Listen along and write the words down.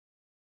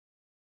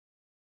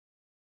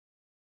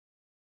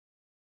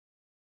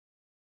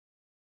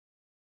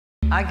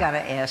I got to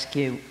ask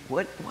you,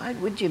 what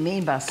would you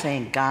mean by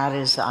saying God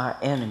is our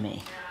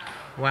enemy?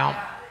 Well,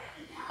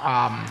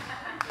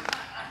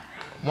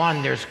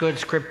 one, there's good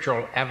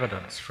scriptural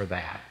evidence for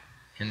that,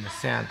 in the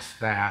sense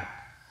that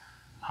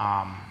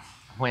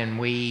when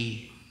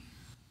we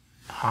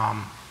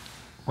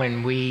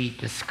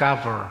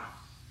discover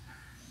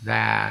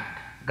that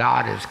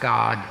God is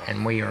God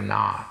and we are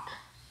not,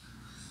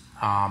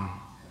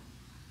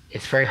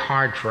 it's very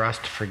hard for us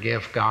to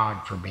forgive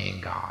God for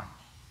being God.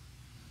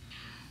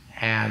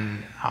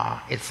 And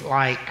it's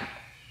like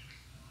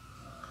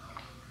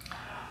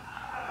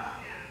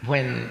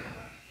when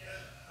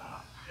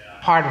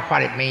part of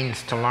what it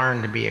means to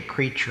learn to be a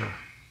creature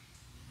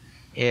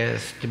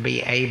is to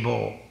be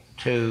able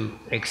to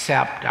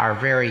accept our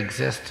very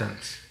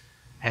existence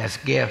as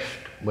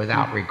gift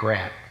without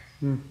regret.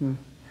 Mm-hmm.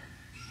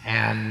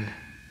 And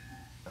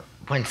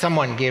when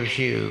someone gives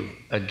you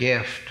a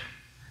gift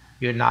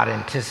you're not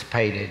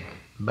anticipated,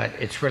 but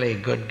it's really a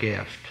good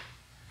gift,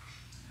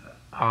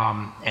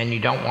 and you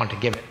don't want to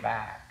give it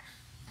back,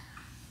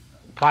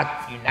 what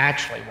you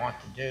naturally want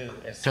to do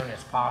as soon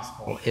as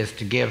possible is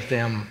to give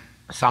them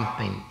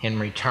something in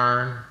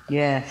return.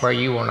 Yes. Where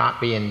you will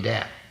not be in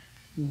debt.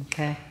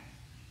 Okay.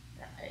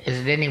 Is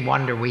it any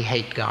wonder we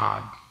hate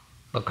God?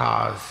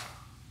 Because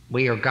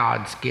we are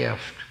God's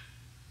gift,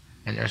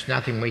 and there's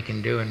nothing we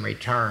can do in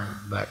return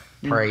but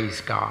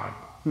praise God.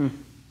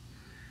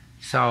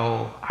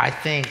 So I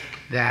think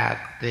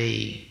that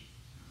the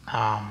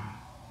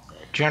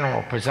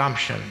general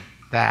presumption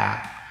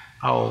that,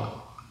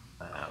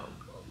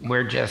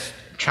 we're just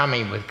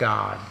chummy with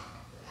God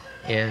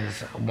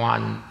is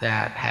one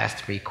that has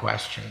to be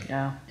questioned.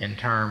 Yeah. In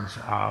terms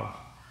of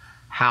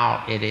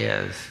how it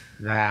is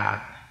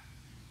that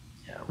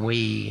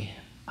we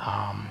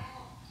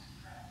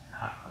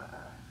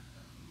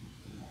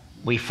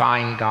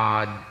find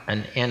God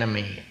an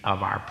enemy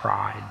of our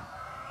pride.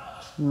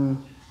 So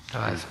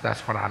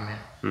that's what I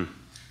meant.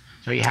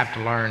 So you have to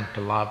learn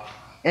to love.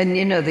 And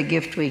you know, the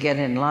gift we get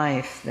in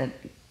life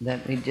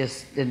that we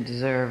just didn't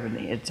deserve, and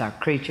it's our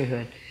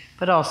creaturehood,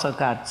 but also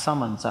God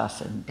summons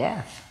us in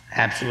death.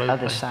 Absolutely. The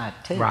other side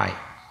too. Right.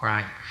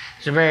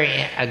 So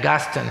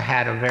Augustine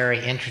had a very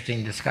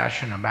interesting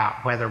discussion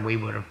about whether we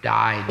would have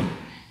died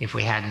if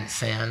we hadn't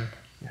sinned.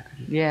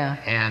 Yeah.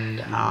 And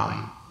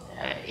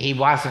he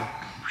wasn't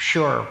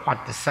sure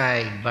what to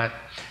say, but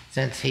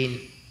since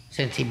he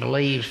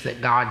believes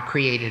that God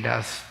created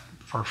us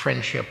for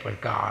friendship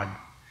with God,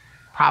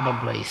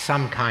 probably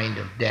some kind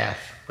of death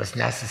was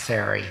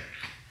necessary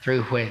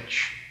through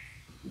which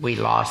we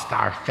lost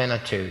our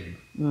finitude,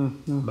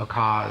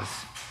 because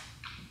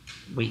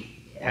we,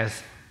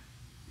 as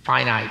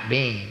finite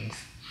beings,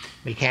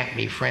 we can't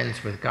be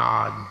friends with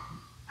God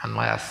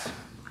unless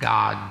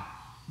God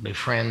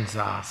befriends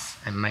us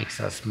and makes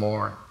us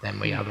more than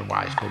we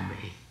otherwise would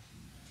be.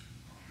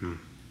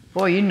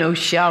 Boy, you no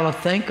shallow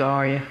thinker,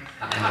 are you?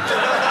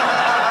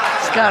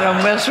 It's got to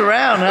mess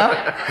around,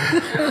 huh?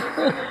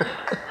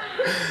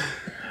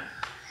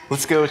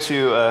 Let's go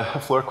to a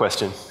floor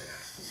question.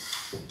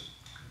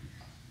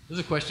 There's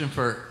a question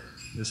for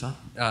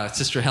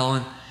Sister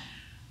Helen.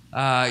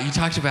 You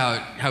talked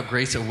about how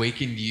grace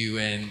awakened you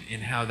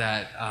and how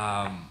that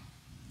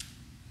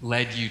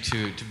led you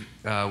to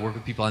work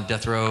with people on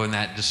death row, and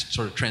that just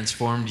sort of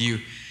transformed you.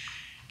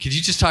 Could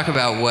you just talk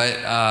about what,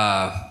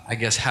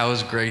 how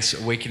is grace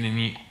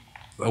awakening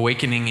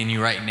in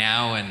you right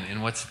now,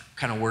 and what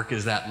kind of work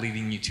is that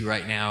leading you to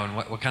right now, and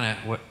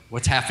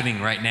what's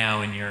happening right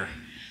now in your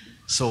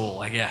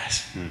soul, I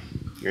guess?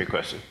 Great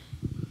question.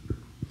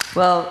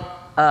 Well,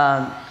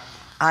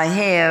 I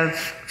have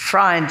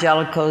Fra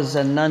Angelico's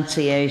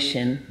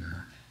Annunciation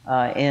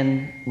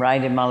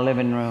right in my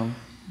living room,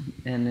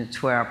 and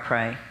it's where I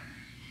pray.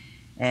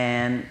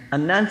 And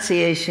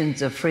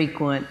annunciations are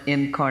frequent,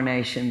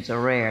 incarnations are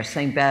rare.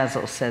 St.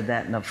 Basil said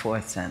that in the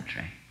 4th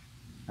century.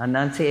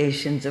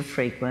 Annunciations are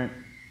frequent,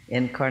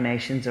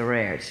 incarnations are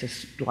rare. It's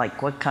just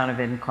like, what kind of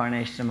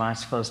incarnation am I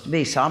supposed to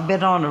be? So I've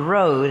been on the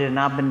road and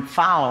I've been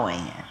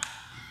following it.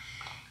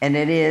 And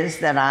it is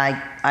that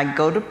I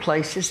go to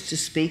places to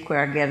speak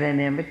where I get an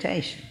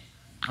invitation.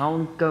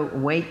 I'll go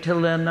wait till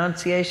the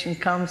Annunciation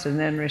comes and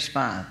then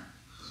respond.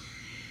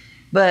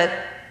 But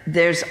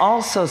there's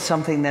also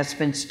something that's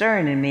been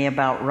stirring in me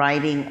about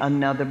writing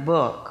another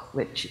book,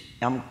 which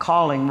I'm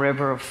calling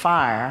River of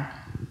Fire,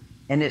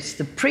 and it's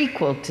the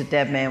prequel to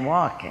Dead Man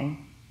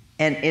Walking,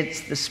 and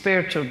it's the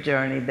spiritual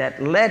journey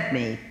that led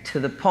me to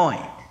the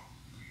point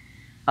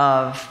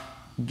of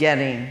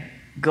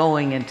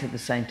going into the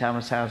St.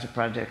 Thomas Hauser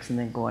projects and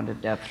then going to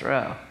death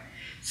row.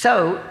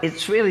 So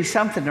it's really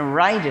something to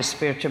write a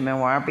spiritual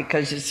memoir,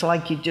 because it's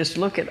like you just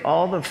look at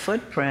all the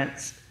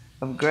footprints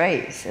of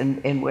grace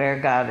and where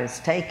God has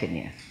taken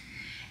you.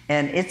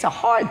 And it's a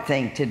hard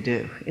thing to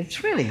do.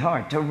 It's really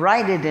hard to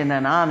write it in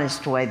an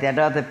honest way that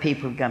other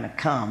people are going to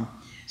come,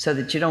 so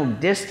that you don't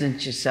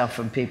distance yourself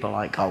from people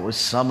like, I was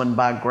summoned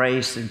by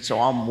grace and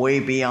so I'm way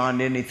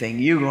beyond anything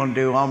you're going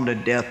to do. I'm the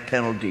death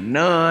penalty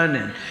nun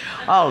and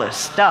all this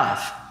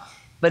stuff.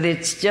 But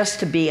it's just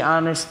to be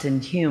honest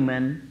and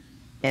human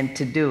and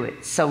to do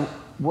it. So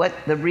what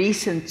the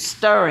recent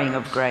stirring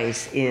of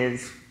grace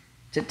is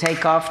to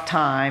take off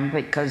time,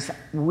 because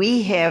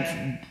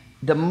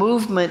the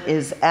movement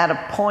is at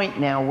a point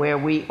now where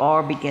we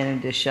are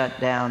beginning to shut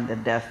down the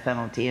death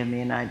penalty in the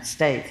United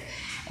States,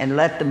 and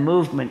let the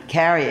movement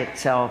carry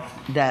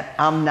itself that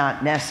I'm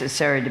not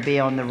necessary to be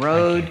on the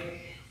road,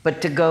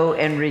 but to go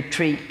and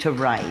retreat to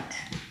write.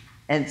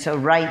 And so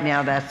right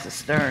now that's the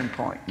stirring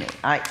point in me.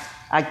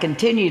 I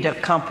continue to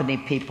accompany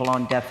people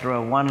on death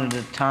row one at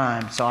a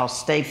time, so I'll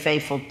stay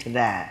faithful to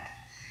that.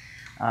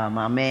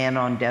 My man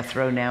on death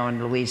row now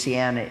in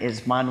Louisiana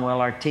is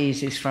Manuel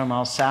Ortiz. He's from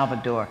El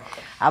Salvador.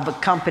 I've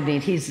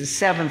accompanied, he's the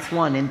 7th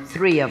one, and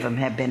 3 of them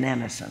have been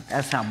innocent.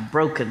 That's how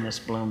broken this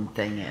Bloom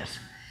thing is.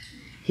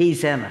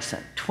 He's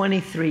innocent,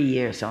 23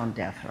 years on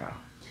death row.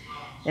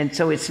 And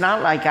so it's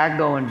not like I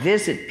go and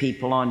visit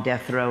people on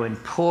death row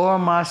and pour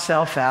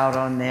myself out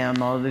on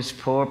them, all these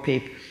poor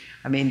people.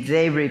 I mean,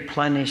 they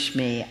replenish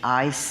me.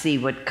 I see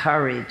what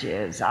courage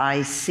is.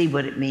 I see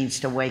what it means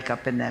to wake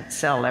up in that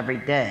cell every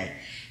day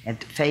and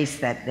to face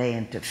that day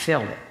and to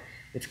fill it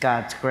with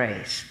God's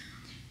grace.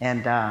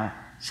 And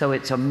so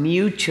it's a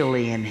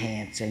mutually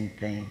enhancing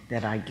thing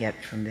that I get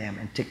from them.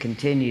 And to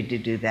continue to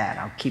do that,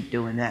 I'll keep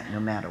doing that no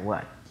matter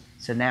what.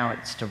 So now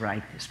it's to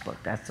write this book.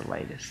 That's the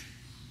latest.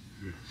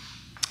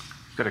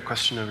 I've got a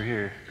question over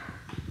here.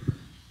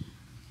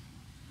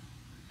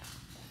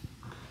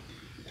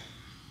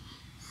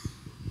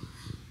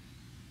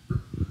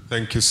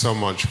 Thank you so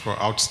much for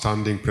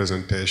outstanding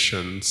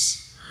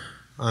presentations.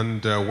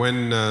 And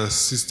when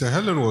Sister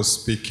Helen was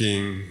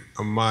speaking,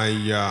 my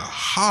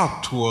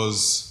heart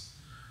was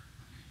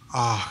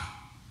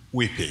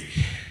weeping.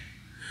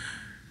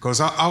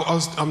 Because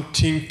I'm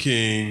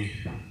thinking,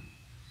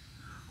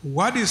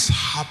 what is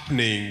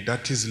happening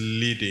that is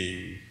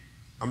leading?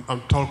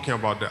 I'm talking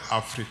about the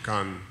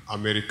African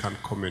American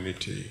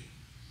community.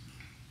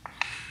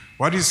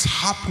 What is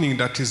happening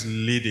that is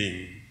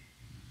leading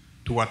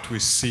to what we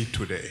see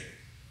today?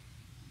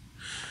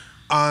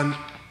 And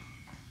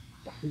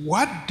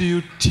what do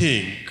you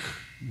think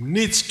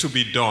needs to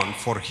be done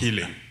for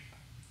healing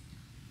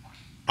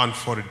and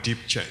for a deep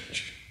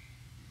change?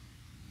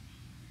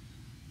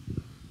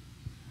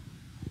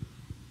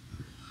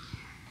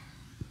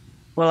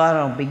 Well, I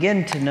don't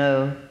begin to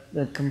know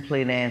the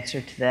complete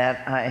answer to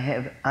that.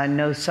 I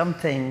know some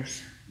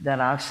things that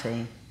I've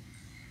seen.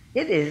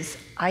 It is,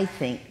 I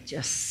think,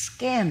 just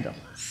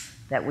scandalous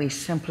that we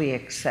simply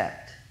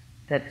accept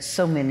that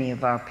so many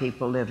of our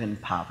people live in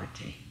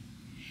poverty.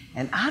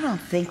 And I don't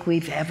think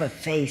we've ever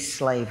faced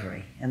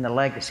slavery and the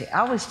legacy.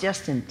 I was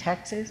just in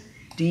Texas.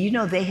 Do you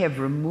know they have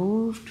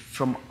removed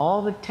from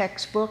all the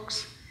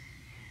textbooks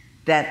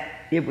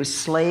that it was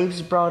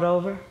slaves brought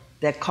over?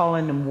 They're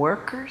calling them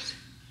workers.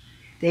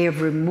 They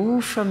have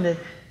removed from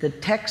the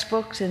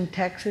textbooks in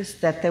Texas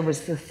that there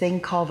was the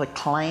thing called the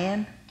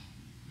Klan.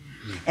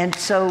 And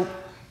so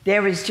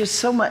there is just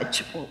so much.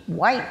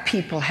 White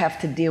people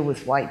have to deal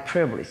with white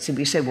privilege. So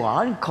we say, well,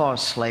 I didn't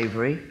cause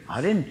slavery.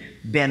 I didn't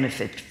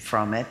benefit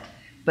from it.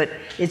 But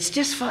it's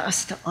just for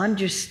us to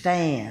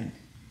understand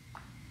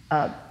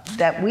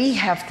that we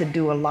have to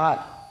do a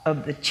lot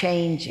of the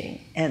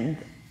changing. And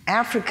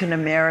African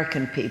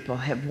American people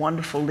have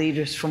wonderful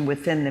leaders from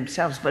within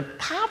themselves. But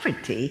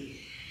poverty,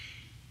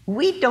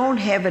 we don't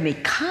have an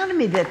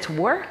economy that's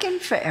working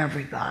for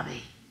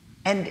everybody.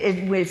 And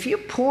if you're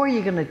poor,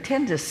 you're going to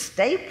tend to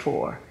stay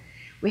poor.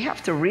 We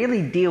have to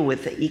really deal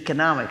with the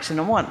economics. And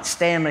I want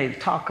Stanley to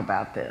talk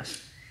about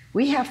this.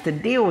 We have to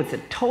deal with the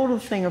total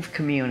thing of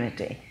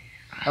community,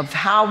 of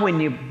how when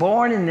you're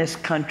born in this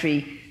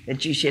country,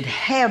 that you should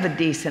have a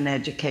decent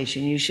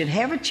education, you should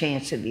have a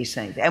chance at these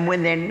things. And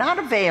when they're not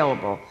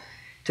available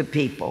to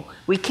people,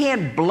 we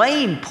can't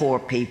blame poor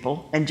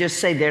people and just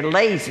say they're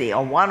lazy,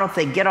 or why don't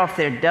they get off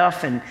their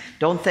duff, and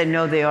don't they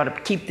know they ought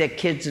to keep their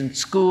kids in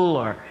school,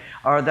 or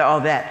all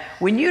that.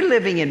 When you're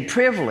living in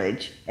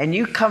privilege and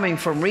you coming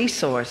from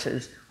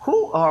resources,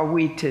 who are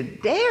we to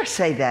dare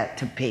say that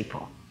to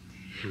people?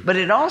 But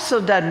it also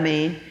doesn't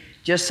mean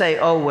just say,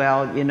 oh,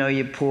 well, you know,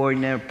 you're poor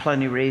and there are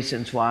plenty of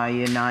reasons why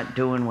you're not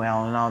doing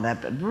well and all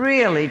that. But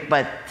really,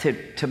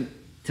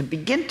 to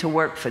begin to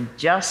work for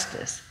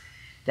justice,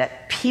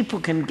 that people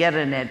can get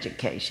an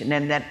education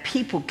and that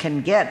people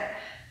can get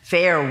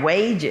fair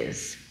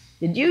wages.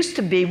 It used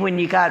to be when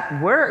you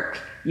got work,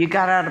 you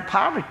got out of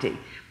poverty.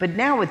 But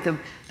now with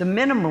the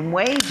minimum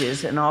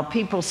wages and all,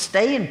 people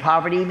stay in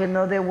poverty even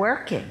though they're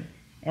working.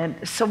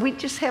 And so we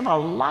just have a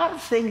lot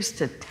of things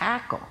to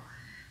tackle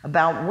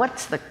about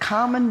what's the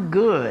common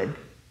good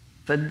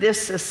for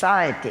this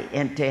society,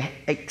 and to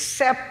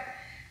accept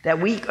that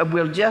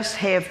we'll just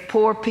have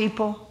poor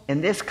people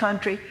in this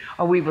country,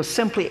 or we will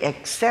simply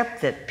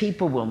accept that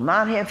people will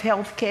not have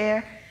health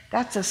care.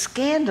 That's a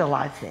scandal,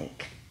 I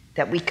think,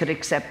 that we could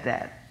accept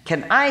that.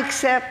 Can I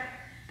accept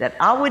that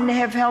I wouldn't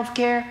have health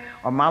care,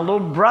 or my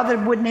little brother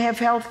wouldn't have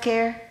health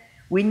care?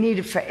 We need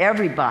it for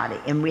everybody,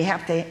 and we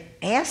have to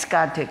ask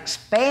God to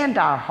expand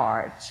our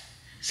hearts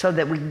so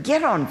that we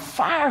get on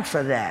fire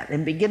for that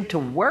and begin to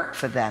work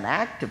for that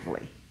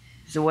actively.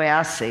 is the way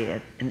I see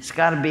it. And it's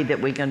got to be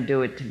that we're going to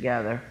do it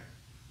together.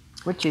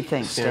 What do you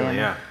think, Stanley?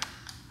 Yeah.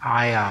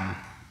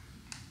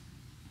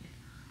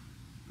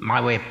 My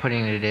way of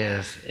putting it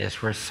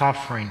is we're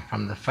suffering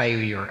from the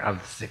failure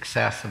of the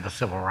success of the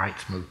civil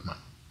rights movement.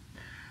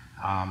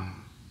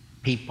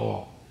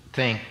 People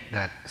think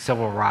that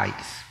civil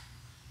rights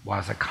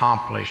was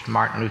accomplished.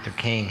 Martin Luther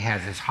King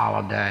has his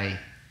holiday.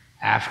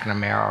 African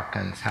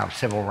Americans have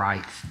civil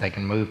rights. They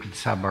can move to the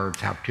suburbs,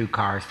 have 2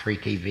 cars, 3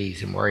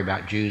 TVs, and worry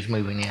about Jews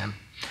moving in.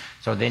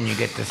 So then you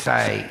get to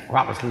say,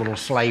 what was a little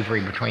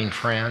slavery between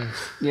friends?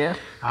 Yeah.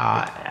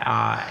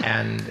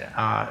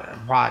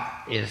 What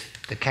is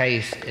the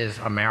case is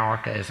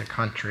America is a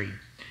country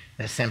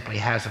that simply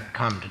hasn't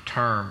come to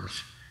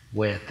terms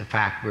with the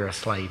fact we're a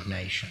slave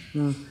nation.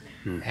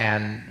 Mm-hmm.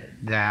 And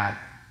that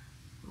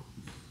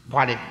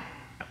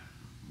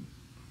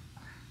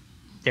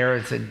there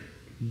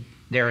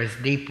is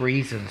deep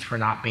reasons for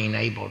not being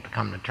able to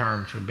come to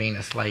terms with being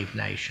a slave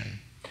nation.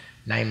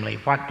 Namely,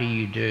 what do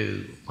you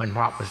do when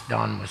what was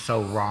done was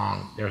so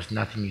wrong, there's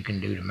nothing you can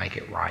do to make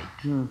it right?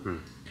 Mm-hmm.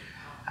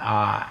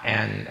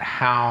 And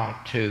how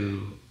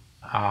to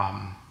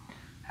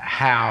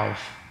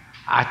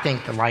I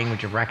think the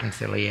language of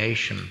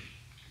reconciliation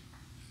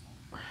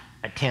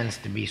tends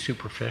to be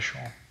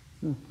superficial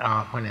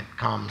when it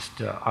comes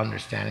to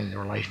understanding the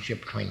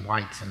relationship between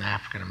whites and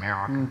African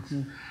Americans,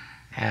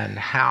 and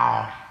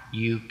how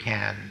you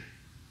can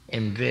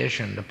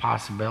envision the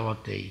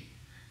possibility,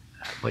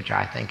 which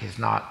I think is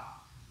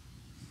not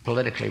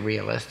politically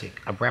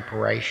realistic, of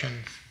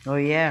reparations. Oh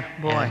yeah,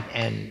 boy.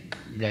 And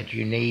that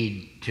you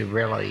need to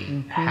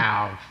really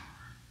have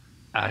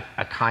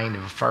a kind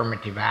of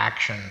affirmative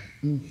action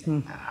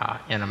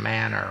in a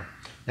manner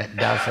that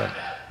doesn't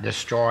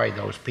destroy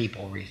those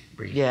people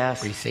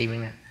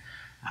receiving it.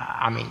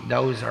 I mean,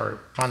 those are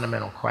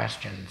fundamental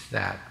questions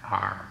that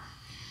are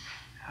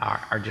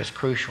just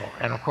crucial.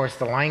 And of course,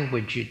 the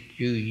language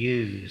you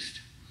used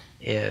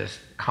is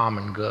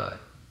common good.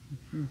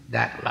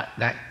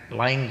 That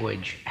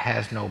language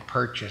has no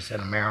purchase in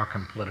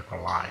American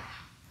political life,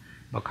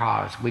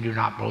 because we do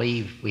not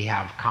believe we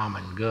have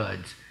common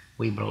goods.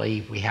 We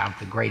believe we have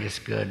the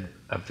greatest good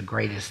of the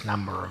greatest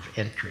number of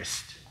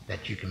interests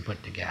that you can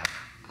put together.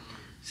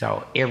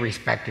 So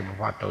irrespective of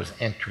what those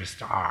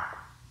interests are.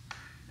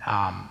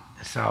 I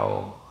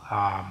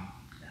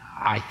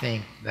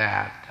think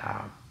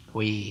that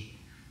we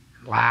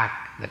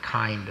lack the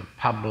kind of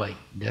public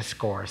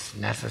discourse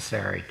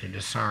necessary to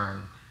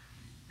discern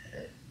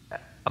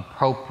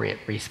appropriate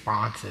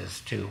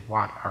responses to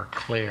what are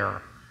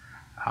clear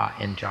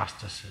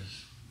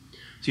injustices.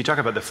 So you talk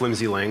about the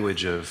flimsy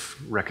language of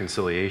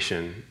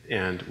reconciliation,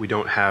 and we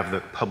don't have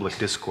the public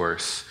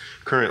discourse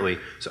currently.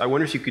 So I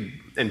wonder if you could,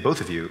 and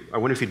both of you, I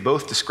wonder if you'd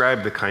both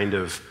describe the kind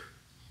of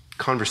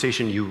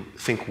conversation you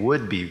think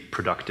would be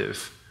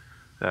productive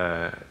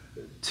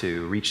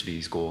to reach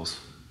these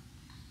goals,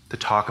 to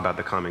talk about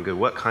the common good.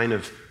 What kind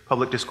of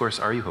public discourse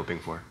are you hoping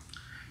for?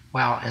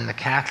 Well, in the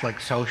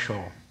Catholic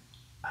social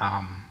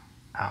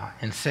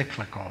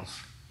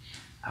encyclicals,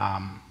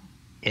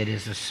 it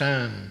is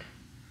assumed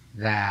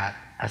that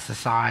a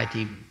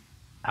society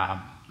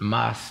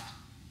must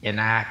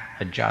enact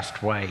a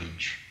just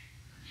wage.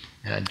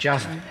 And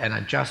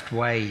a just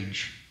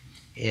wage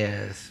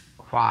is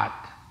what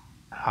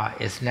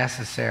is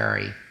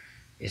necessary.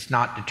 It's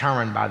not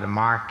determined by the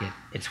market.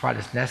 It's what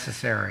is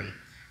necessary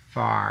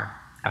for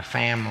a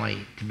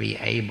family to be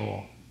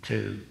able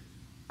to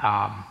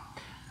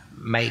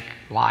make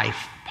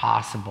life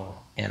possible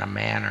in a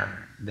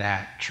manner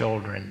that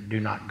children do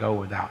not go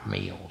without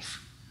meals.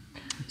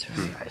 That's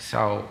right.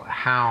 So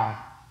how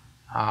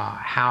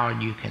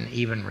you can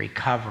even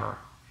recover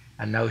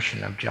a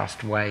notion of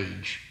just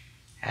wage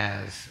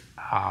as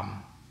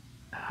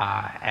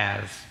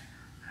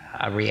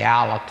a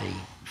reality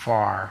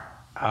for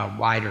a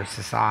wider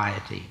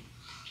society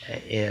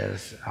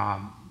is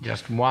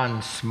just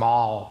one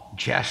small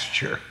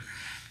gesture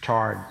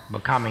toward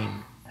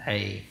becoming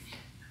a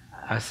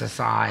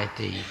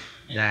society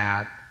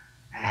that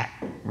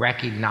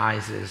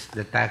recognizes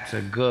that that's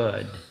a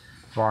good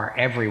for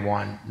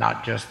everyone,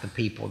 not just the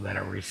people that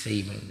are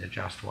receiving the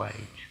just wage.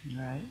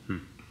 Right.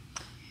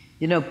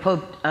 You know,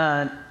 Pope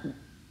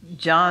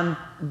John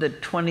the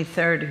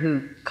 23rd,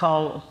 who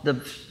called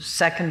the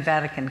Second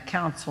Vatican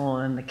Council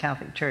in the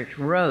Catholic Church,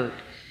 wrote,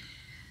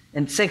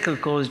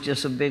 encyclical is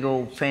just a big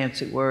old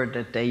fancy word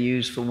that they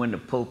use for when the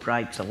Pope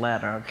writes a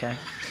letter, okay?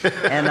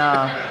 And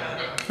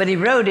but he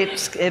wrote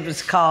it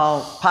was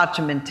called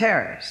Pacem in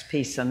Terris,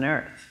 Peace on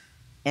Earth.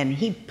 And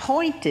he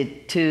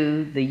pointed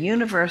to the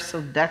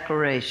Universal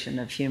Declaration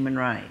of Human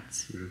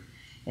Rights. Mm-hmm.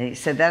 And he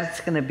said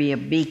that's going to be a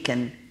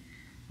beacon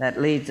that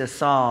leads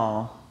us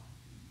all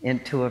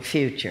into a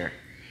future.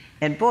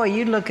 And boy,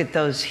 you look at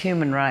those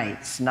human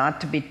rights,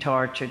 not to be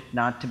tortured,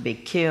 not to be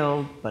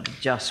killed, but a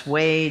just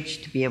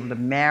wage, to be able to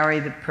marry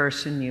the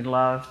person you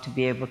love, to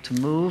be able to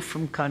move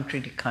from country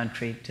to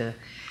country, to,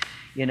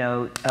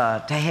 to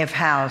have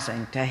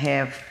housing, to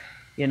have,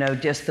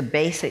 just the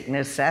basic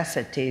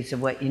necessities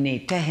of what you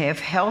need, to have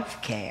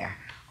health care,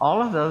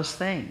 all of those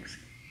things.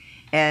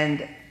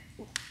 And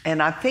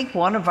I think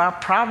one of our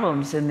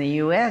problems in the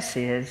U.S.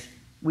 is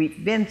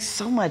we've been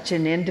so much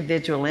in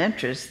individual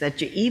interest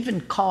that you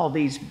even call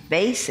these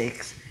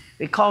basics,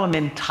 we call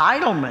them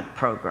entitlement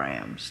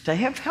programs. To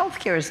have health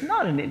care is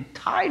not an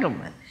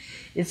entitlement.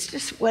 It's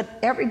just what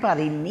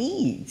everybody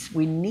needs.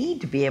 We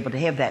need to be able to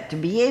have that, to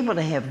be able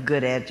to have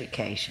good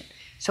education.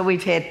 So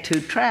we've had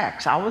 2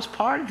 tracks. I was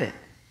part of it.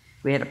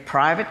 We had a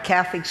private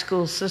Catholic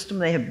school system.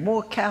 They had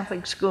more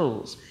Catholic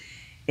schools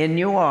in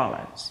New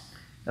Orleans,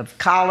 of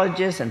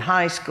colleges and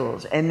high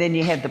schools. And then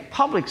you had the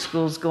public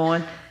schools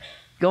going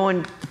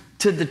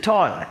to the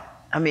toilet.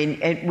 I mean,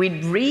 and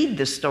we'd read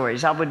the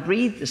stories. I would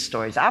read the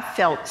stories. I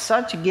felt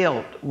such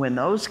guilt when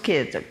those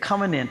kids are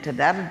coming into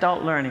that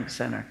adult learning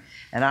center,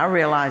 and I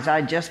realized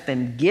I'd just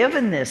been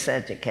given this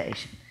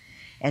education.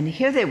 And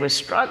here they were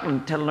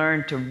struggling to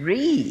learn to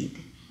read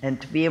and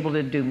to be able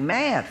to do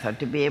math or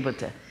to be able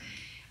to,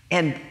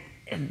 and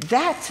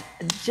that's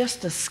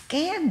just a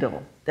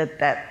scandal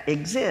that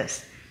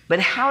exists. But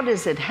how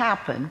does it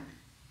happen?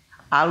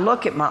 I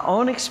look at my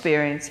own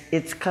experience,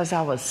 it's because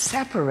I was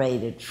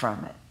separated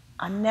from it.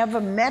 I never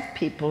met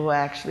people who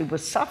actually were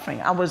suffering.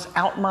 I was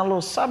out in my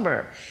little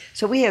suburb.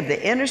 So we have the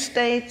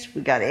interstates,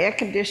 we got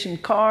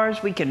air-conditioned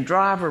cars, we can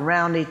drive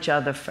around each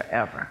other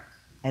forever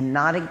and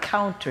not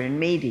encounter and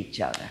meet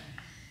each other.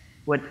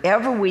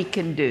 Whatever we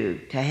can do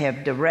to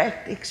have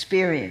direct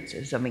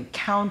experiences of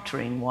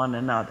encountering one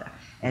another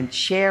and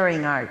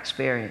sharing our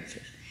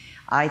experiences,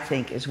 I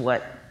think is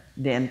what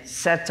then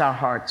sets our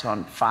hearts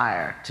on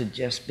fire to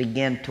just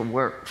begin to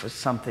work for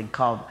something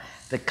called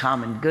the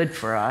common good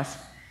for us.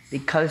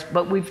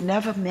 But we've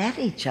never met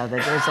each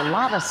other. There's a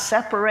lot of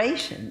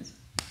separations,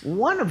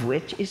 one of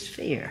which is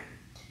fear,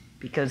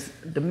 because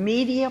the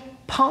media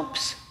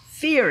pumps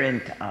fear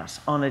into us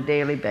on a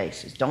daily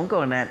basis. Don't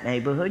go in that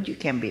neighborhood. You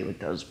can't be with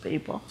those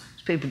people.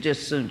 Those people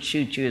just as soon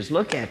shoot you as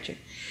look at you.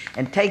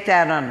 And take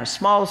that on a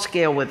small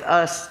scale with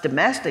us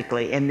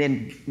domestically and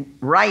then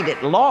write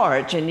it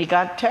large, and you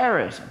got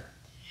terrorism.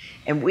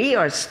 And we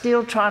are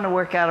still trying to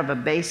work out of a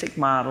basic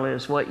model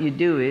is what you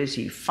do is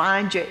you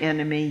find your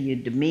enemy, you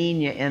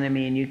demean your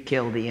enemy, and you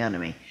kill the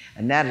enemy.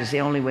 And that is the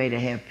only way to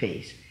have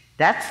peace.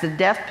 That's the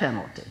death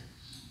penalty.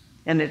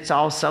 And it's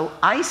also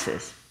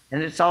ISIS.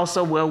 And it's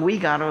also, well, we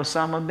got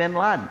Osama bin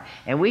Laden.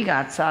 And we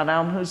got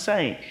Saddam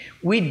Hussein.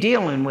 We're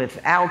dealing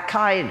with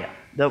Al-Qaeda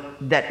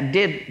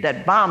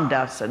that bombed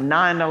us in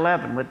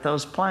 9/11 with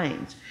those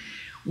planes.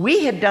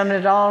 We had done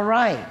it all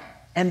right,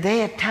 and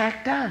they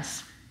attacked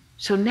us.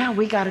 So now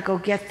we got to go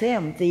get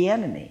them, the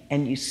enemy,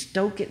 and you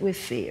stoke it with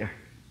fear.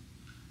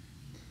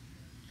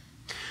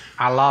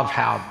 I love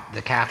how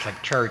the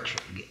Catholic Church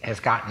has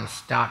gotten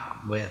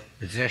stuck with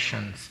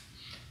positions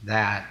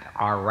that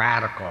are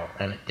radical,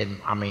 and it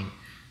didn't. I mean,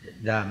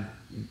 the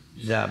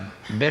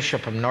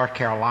Bishop of North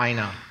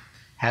Carolina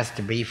has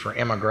to be for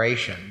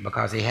immigration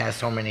because he has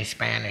so many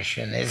Spanish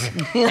in his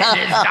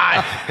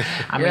diet.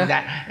 I mean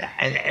that,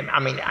 and I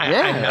mean,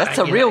 that's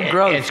a real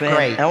growth. It's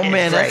great. Oh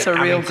man, that's a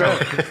real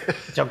growth.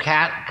 So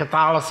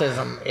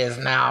Catholicism is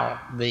now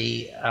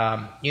the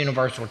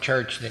universal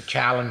church that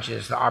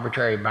challenges the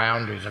arbitrary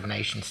boundaries of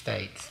nation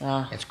states.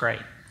 It's great.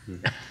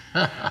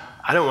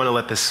 I don't want to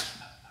let this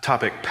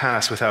topic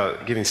pass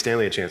without giving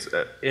Stanley a chance.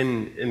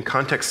 In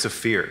context of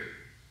fear,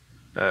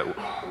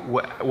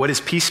 what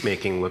does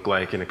peacemaking look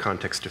like in a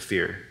context of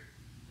fear?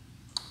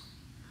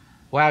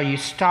 Well, you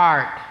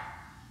start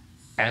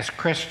as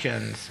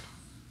Christians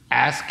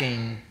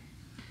asking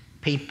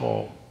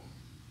people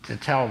to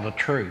tell the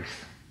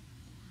truth.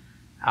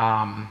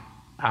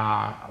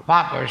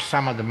 What were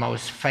some of the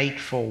most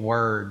fateful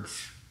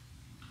words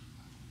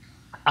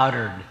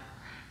uttered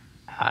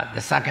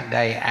the second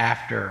day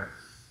after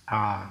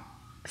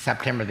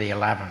September the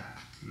 11th?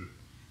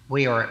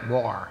 We are at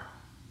war.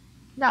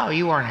 No,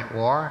 you weren't at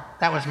war.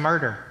 That was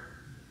murder.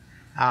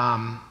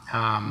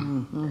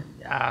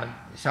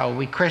 So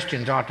we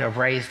Christians ought to have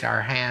raised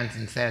our hands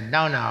and said,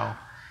 no,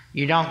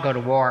 you don't go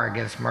to war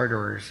against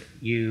murderers.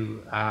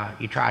 You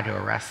try to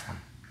arrest them.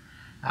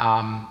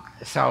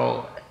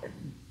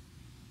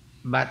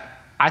 But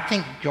I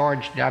think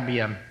George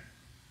W.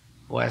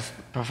 was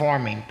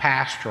performing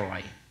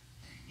pastorally.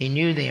 He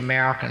knew the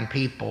American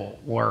people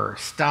were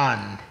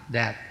stunned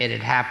that it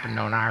had happened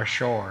on our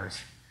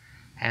shores.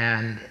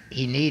 And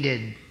he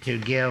needed to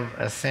give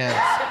a sense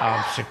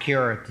of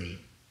security.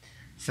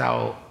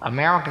 So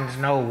Americans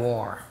know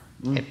war.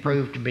 It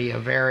proved to be a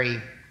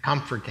very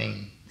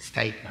comforting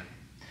statement.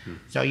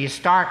 So you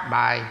start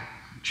by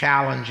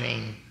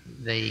challenging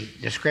the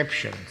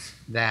descriptions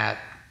that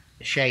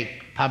shape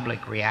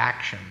public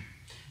reaction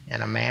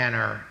in a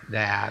manner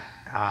that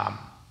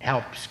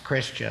helps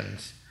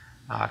Christians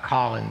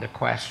call into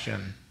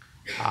question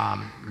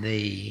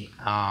the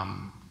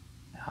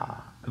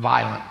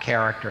violent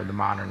character of the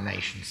modern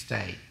nation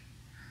state.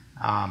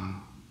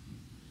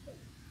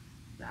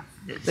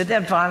 But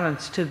that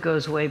violence too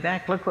goes way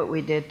back. Look what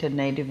we did to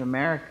Native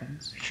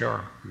Americans.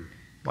 Sure.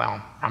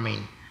 Well, I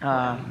mean,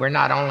 we're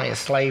not only a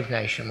slave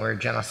nation, we're a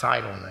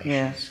genocidal nation.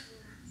 Yes.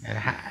 And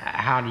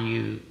how do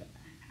you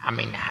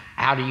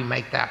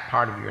make that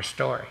part of your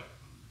story?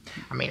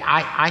 I mean,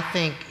 I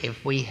think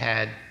if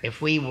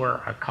we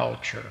were a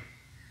culture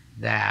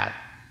that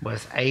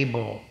was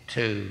able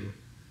to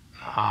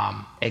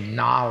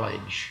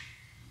acknowledge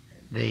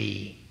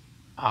the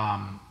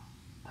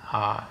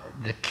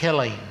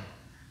killing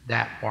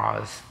that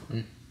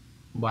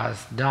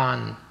was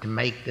done to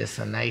make this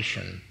a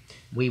nation,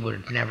 we would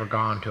have never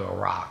gone to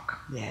Iraq.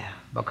 Yeah.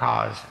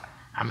 Because,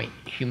 I mean,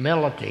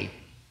 humility,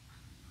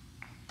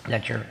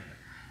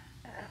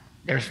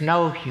 there's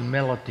no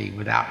humility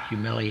without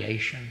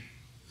humiliation.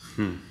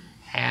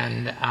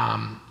 And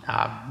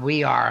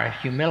we are a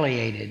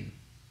humiliated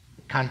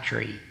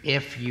country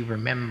if you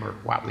remember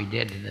what we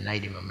did to the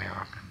Native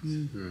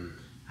Americans.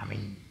 I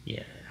mean,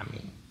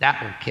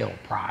 that will kill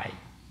pride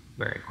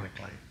very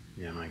quickly.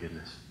 Yeah, my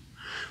goodness.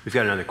 We've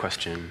got another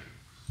question.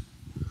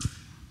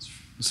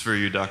 It's for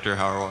you, Dr.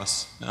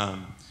 Hauerwas.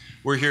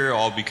 We're here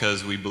all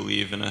because we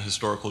believe in a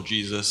historical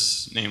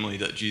Jesus, namely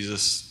that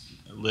Jesus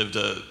lived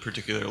a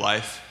particular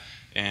life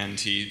and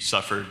he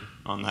suffered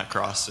on that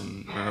cross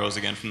and rose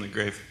again from the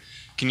grave.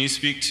 Can you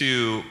speak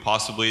to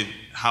possibly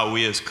how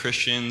we as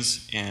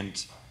Christians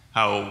and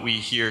how we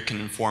here can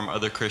inform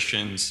other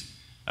Christians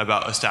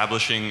about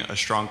establishing a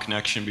strong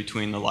connection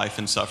between the life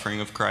and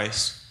suffering of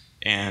Christ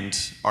and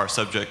our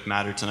subject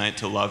matter tonight,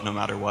 to love no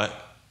matter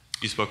what?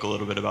 You spoke a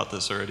little bit about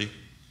this already.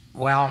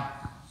 Well,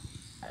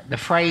 the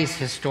phrase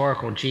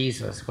historical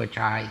Jesus, which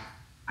I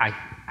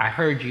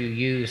heard you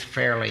use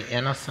fairly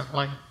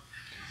innocently,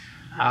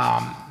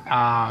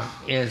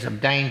 is a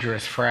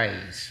dangerous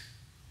phrase.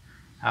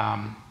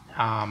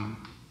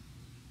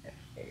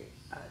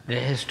 The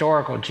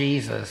historical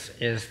Jesus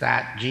is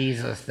that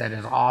Jesus that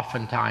is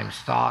oftentimes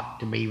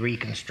thought to be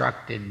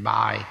reconstructed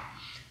by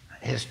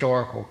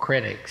historical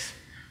critics,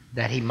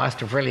 that he must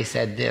have really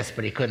said this,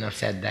 but he couldn't have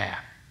said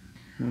that.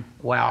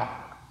 Well,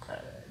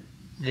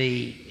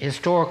 the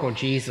historical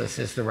Jesus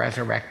is the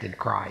resurrected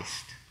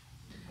Christ.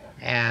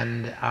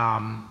 And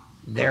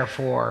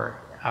therefore,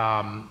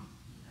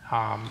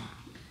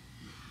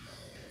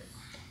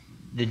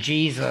 the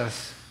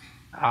Jesus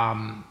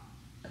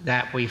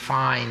that we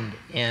find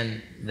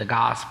in the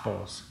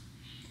Gospels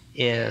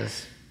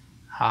is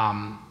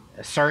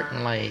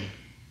certainly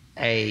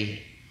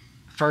a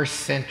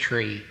first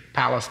century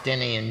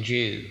Palestinian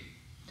Jew,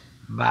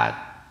 but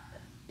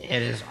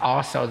it is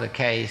also the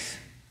case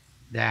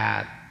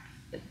that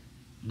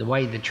the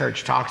way the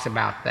church talks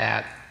about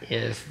that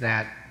is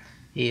that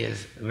he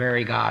is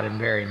very God and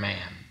very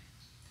man.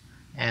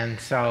 And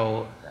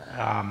so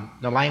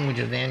the language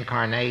of the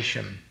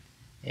incarnation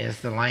is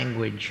the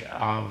language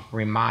of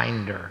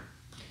reminder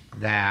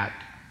that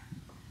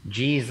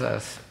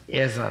Jesus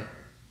isn't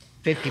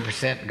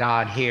 50%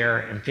 God here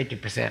and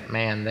 50%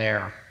 man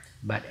there,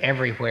 but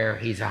everywhere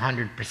he's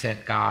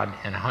 100% God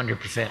and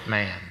 100%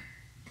 man.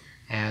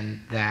 And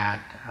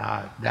that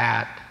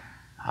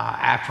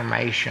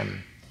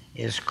affirmation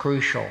is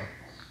crucial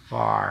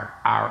for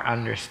our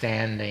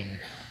understanding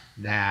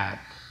that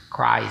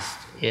Christ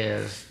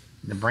is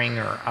the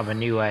bringer of a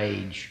new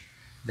age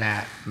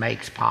that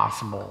makes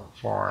possible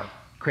for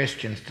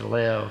Christians to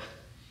live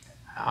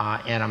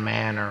in a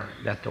manner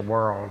that the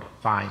world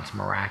finds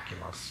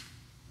miraculous.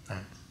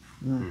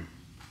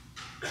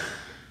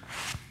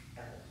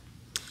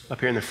 Up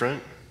here in the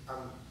front.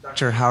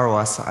 Dr.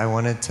 Hauerwas, I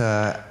wanted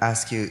to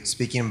ask you,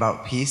 speaking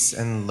about peace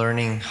and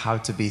learning how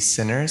to be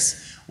sinners,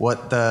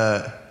 what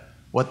the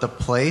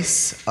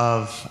place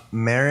of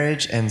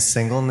marriage and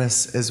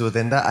singleness is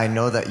within that. I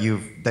know that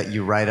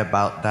you write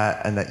about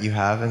that and that you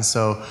have, and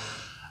so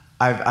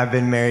I've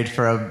been married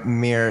for a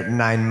mere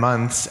 9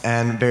 months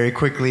and very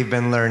quickly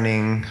been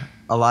learning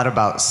a lot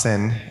about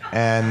sin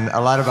and a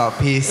lot about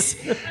peace,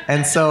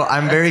 and so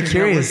I'm very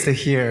curious to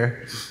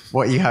hear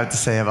what you have to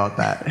say about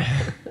that.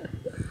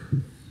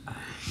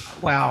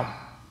 Well,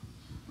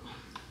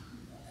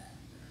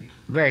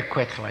 very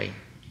quickly,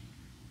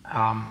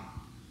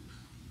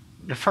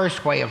 the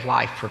first way of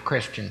life for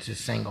Christians is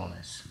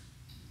singleness.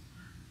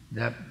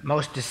 The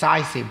most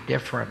decisive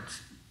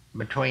difference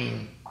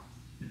between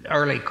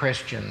early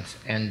Christians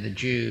and the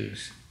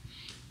Jews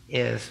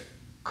is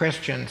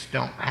Christians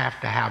don't have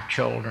to have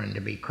children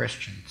to be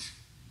Christians.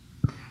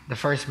 The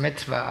first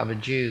mitzvah of a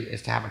Jew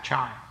is to have a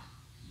child,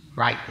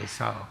 rightly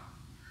so.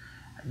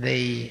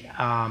 The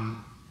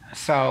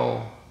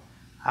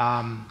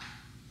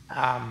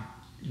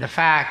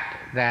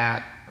fact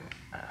that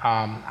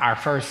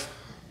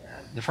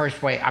the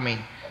first way, I mean,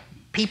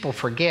 people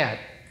forget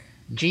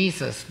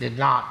Jesus did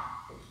not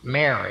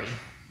marry,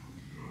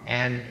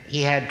 and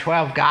he had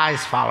 12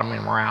 guys following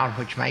him around,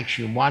 which makes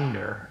you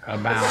wonder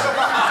about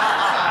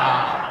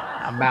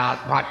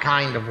what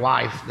kind of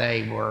life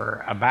they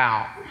were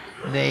about.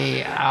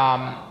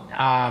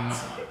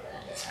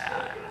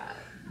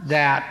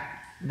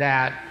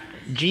 That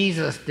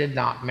Jesus did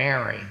not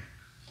marry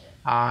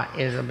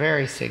is a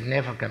very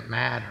significant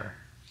matter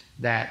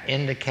that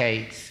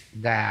indicates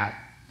that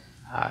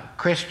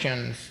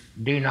Christians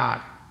do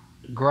not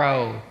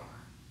grow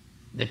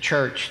the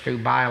church through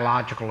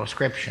biological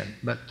ascription,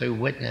 but through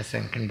witness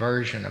and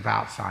conversion of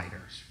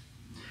outsiders.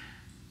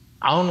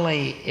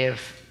 Only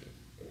if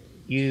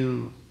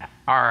you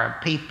are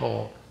a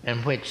people in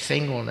which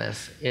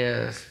singleness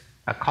is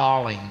a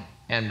calling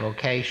and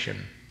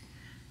vocation,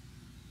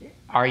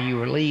 are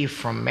you relieved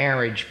from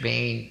marriage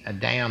being a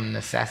damn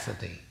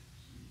necessity?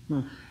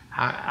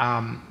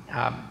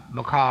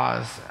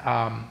 Because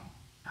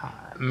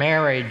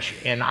marriage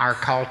in our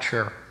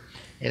culture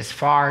is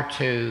far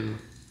too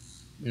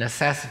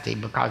necessity,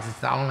 because it's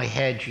the only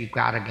hedge you've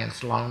got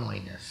against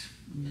loneliness.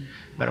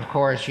 But of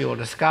course, you will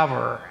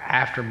discover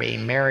after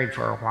being married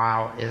for a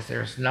while is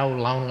there's no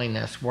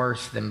loneliness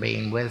worse than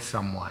being with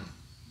someone.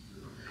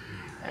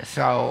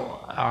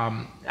 So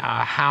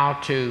how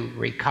to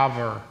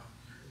recover,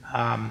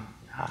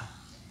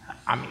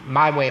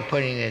 my way of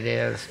putting it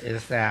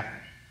is that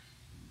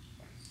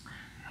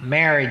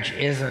marriage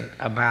isn't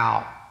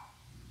about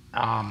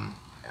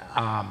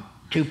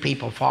two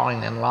people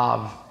falling in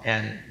love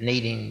and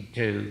needing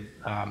to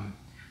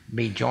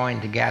be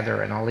joined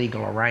together in a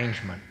legal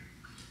arrangement.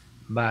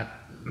 But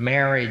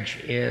marriage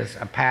is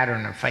a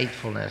pattern of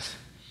faithfulness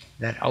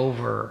that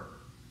over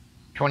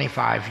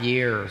 25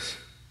 years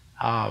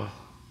of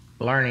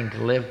learning to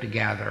live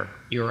together,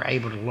 you're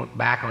able to look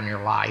back on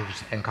your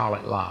lives and call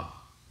it love.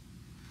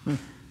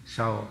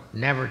 So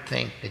never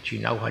think that you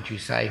know what you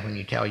say when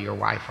you tell your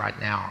wife right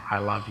now, I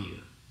love you.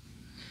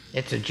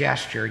 It's a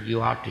gesture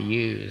you ought to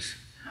use,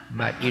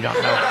 but you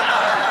don't know.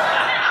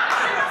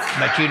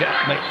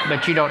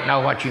 but you don't know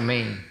what you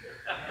mean.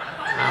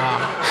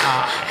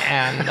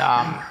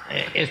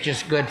 It's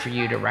just good for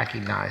you to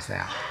recognize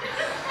that.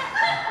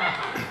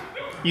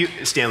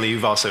 Stanley,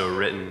 you've also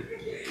written,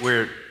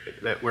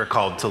 that we're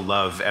called to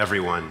love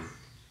everyone,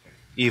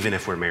 even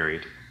if we're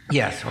married.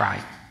 Yes,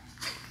 right.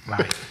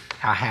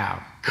 I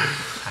have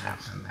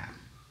done that.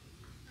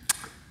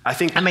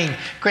 I mean,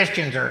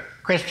 Christians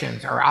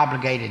are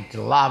obligated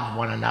to love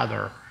one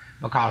another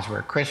because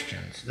we're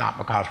Christians, not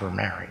because we're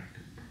married.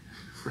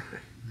 Right.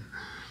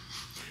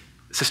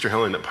 Sister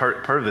Helen,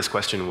 part of this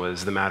question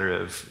was the matter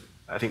of,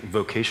 I think,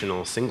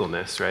 vocational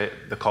singleness, right?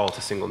 The call to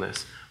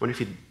singleness. I wonder if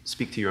you'd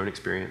speak to your own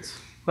experience.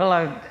 Well,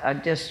 I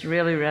just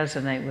really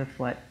resonate with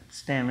what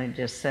Stanley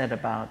just said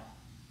about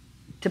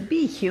to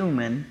be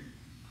human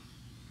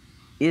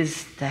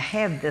is to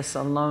have this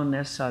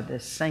aloneness or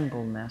this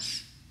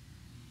singleness.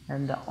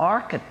 And the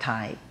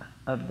archetype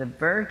of the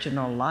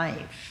virginal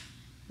life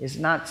is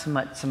not so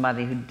much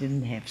somebody who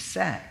didn't have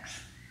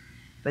sex,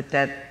 but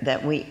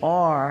that we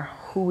are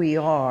who we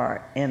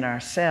are in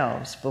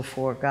ourselves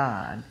before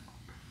God,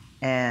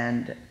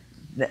 and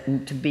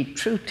to be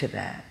true to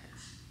that.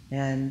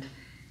 And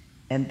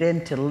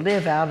then to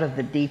live out of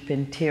the deep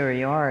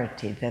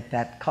interiority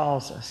that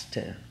calls us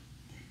to.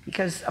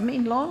 Because,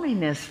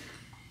 loneliness,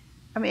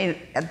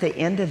 at the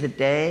end of the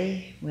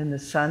day, when the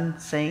sun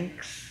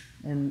sinks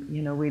and,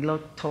 we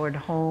look toward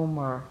home,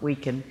 or we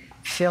can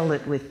fill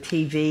it with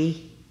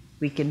TV,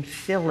 we can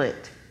fill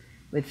it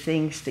with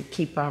things to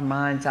keep our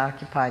minds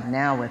occupied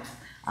now with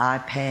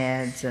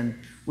iPads, and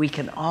we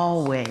can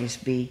always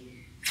be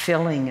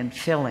filling and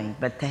filling,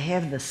 but to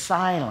have the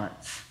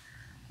silence.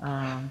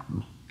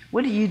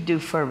 What do you do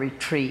for a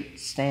retreat,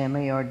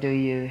 Stanley, or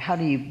how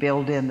do you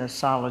build in the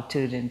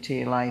solitude into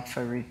your life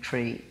for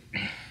retreat?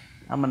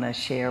 I'm going to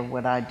share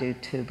what I do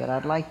too, but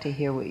I'd like to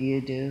hear what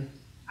you do.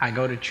 I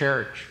go to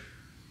church,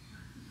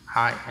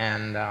 I'm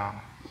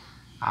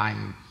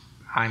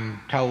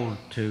told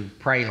to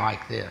pray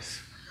like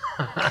this.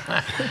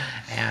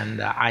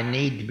 And I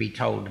need to be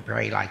told to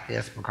pray like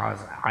this because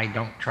I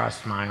don't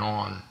trust my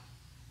own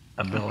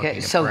ability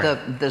to so pray.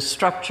 the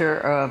structure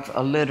of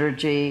a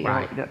liturgy,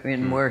 right,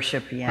 in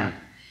worship, yeah.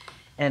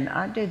 And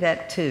I do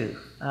that too.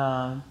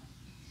 But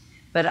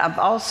I've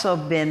also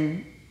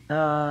been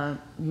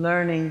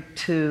learning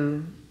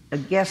to,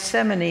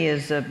 Gethsemane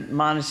is a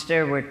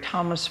monastery where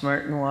Thomas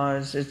Merton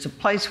was. It's a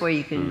place where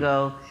you can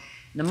go,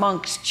 the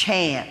monks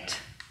chant.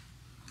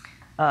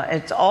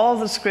 It's all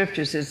the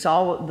scriptures, it's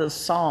all the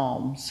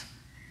Psalms,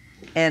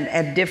 and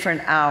at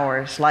different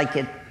hours, like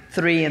at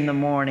 3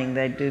 a.m,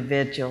 they do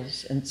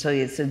vigils, and so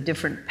it's a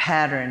different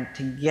pattern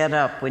to get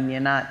up when you're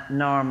not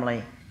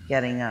normally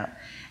getting up,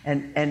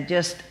 and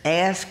just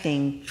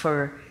asking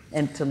for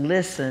and to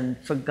listen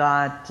for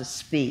God to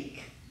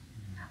speak.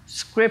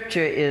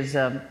 Scripture is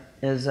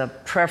a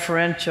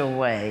preferential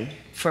way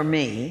for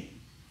me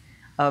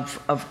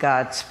of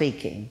God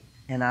speaking,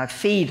 and I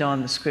feed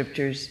on the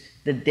scriptures,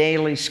 the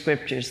daily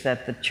scriptures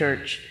that the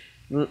church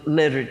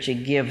liturgy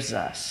gives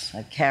us.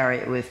 I carry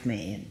it with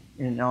me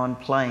and on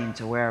planes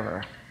or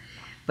wherever.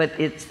 But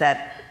it's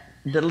that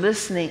the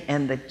listening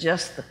and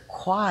just the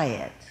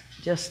quiet.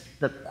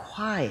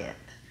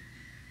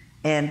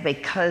 And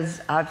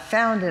because I've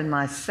found in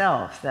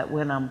myself that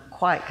when I'm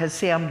quiet, because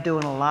see, I'm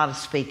doing a lot of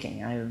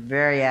speaking. I have a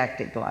very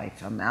active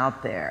life. I'm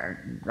out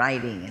there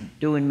writing and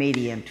doing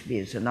media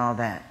interviews and all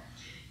that.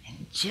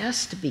 And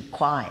just to be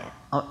quiet.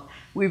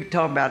 We were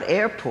talking about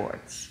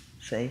airports,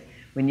 see?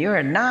 When you're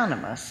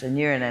anonymous and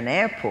you're in an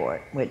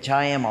airport, which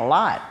I am a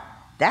lot,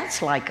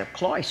 that's like a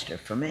cloister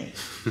for me.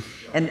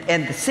 And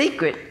the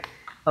secret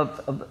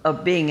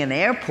of being in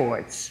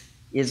airports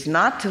is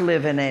not to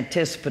live in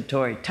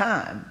anticipatory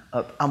time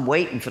of, I'm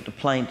waiting for the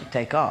plane to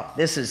take off.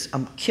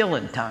 I'm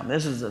killing time.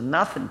 This is a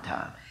nothing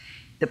time.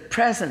 The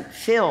present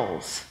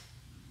fills,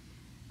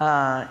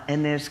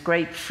 and there's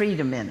great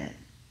freedom in it.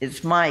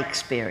 It's my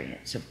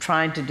experience of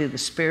trying to do the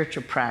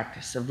spiritual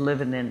practice of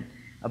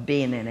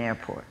being in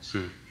airports.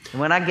 And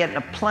when I get in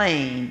a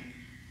plane,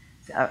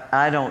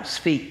 I don't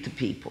speak to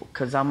people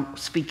because I'm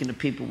speaking to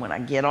people when I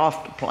get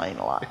off the plane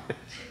a lot.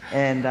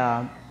 And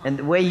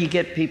the way you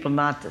get people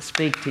not to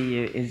speak to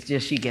you is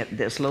just you get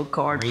this little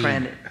card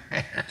printed,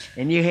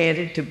 and you hand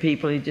it to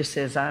people. He just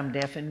says, "I'm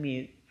deaf and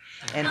mute,"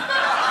 and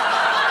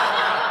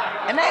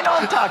they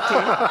don't talk to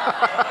you.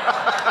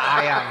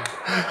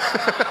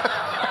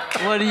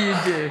 What do you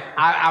do?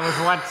 I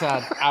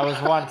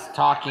was once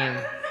talking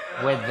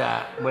with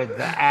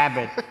the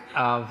abbot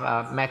of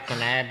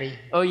Metcon Abbey.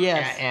 Oh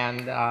yes.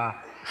 And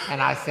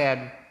I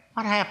said,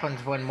 what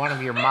happens when one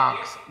of your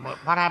monks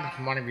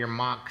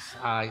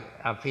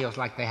feels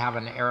like they have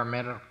an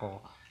eremitical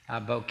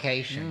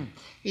vocation?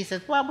 He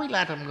says, well, we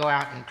let them go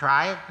out and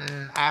try it,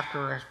 and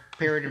after a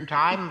period of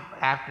time,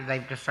 after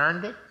they've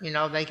discerned it,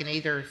 they can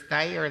either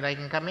stay or they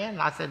can come in.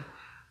 And I said,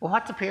 well,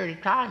 what's a period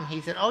of time?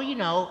 He said,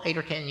 8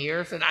 or 10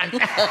 years. And I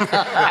said,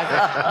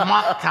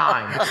 monk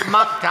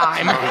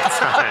time.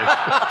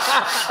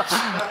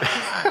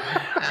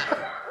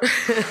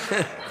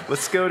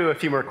 Let's go to a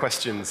few more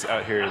questions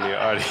out here in the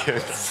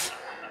audience.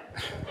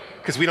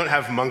 Because we don't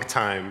have monk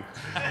time.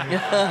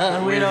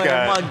 We don't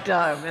have monk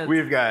time.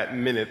 We've got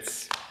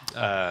minutes.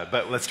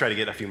 But let's try to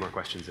get a few more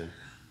questions in.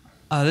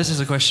 This is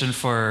a question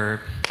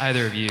for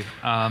either of you.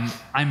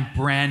 I'm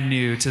brand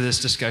new to this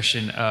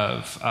discussion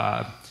of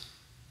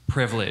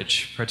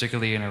privilege,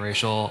 particularly in a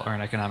racial or an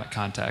economic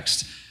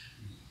context.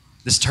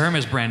 This term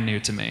is brand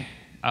new to me.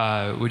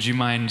 Would you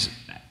mind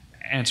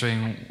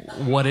answering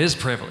what is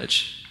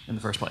privilege in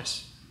the first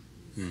place?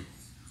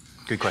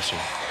 Good question.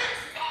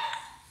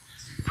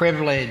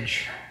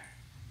 Privilege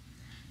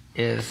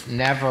is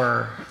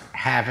never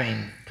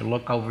having to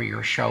look over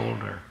your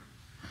shoulder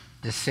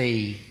to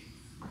see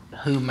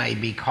who may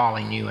be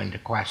calling you into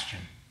question.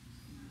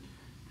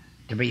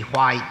 To be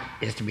white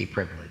is to be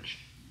privileged.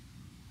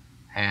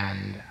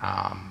 And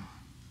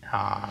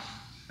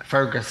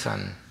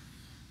Ferguson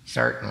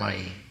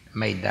certainly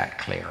made that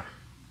clear.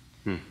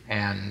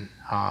 And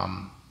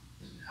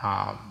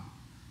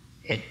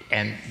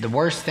the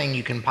worst thing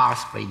you can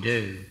possibly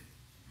do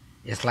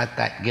is let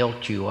that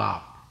guilt you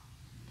up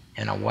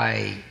in a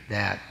way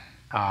that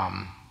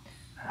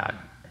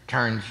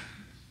turns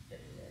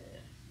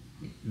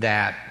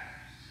that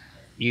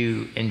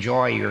you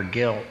enjoy your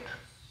guilt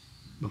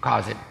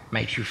because it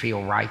makes you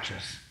feel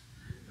righteous.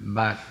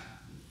 But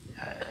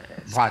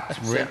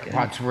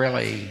what's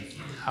really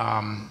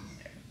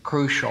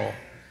crucial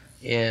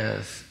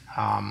is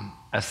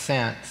a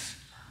sense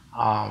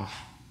of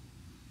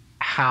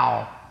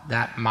how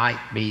that might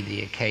be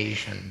the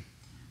occasion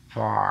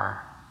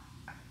for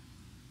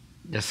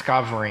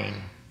discovering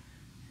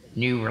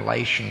new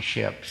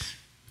relationships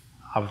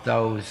of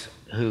those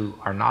who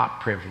are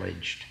not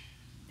privileged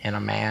in a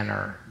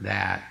manner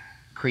that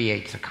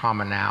creates a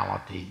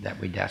commonality that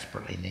we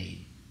desperately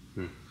need.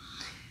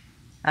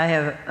 I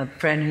have a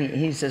friend,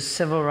 he's a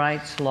civil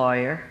rights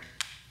lawyer,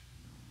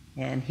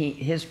 and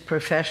his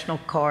professional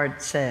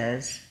card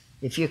says,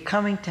 if you're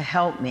coming to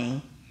help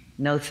me,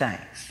 no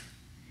thanks.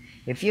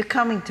 If you're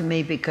coming to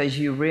me because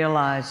you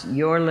realize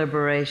your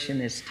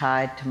liberation is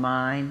tied to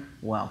mine,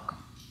 welcome.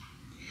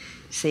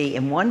 See,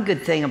 and one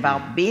good thing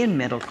about being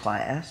middle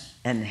class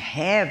and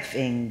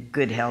having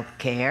good health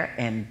care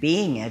and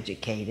being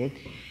educated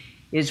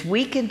is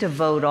we can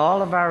devote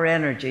all of our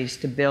energies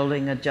to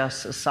building a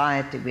just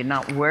society. We're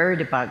not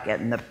worried about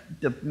getting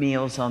the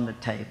meals on the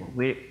table.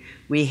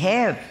 We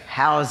have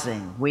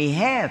housing, we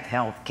have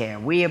health care,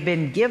 we have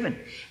been given.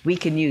 We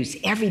can use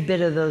every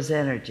bit of those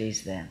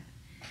energies then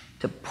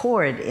to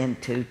pour it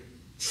into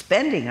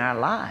spending our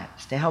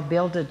lives to help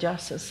build a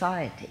just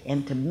society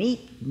and to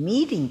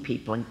meeting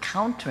people,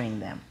 encountering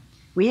them.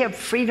 We have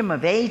freedom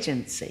of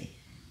agency.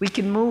 We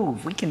can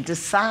move, we can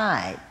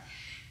decide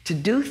to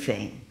do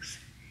things.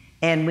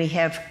 And we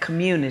have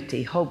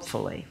community,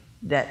 hopefully,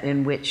 that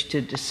in which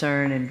to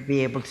discern and be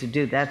able to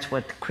do. That's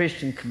what the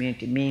Christian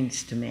community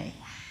means to me.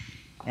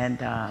 And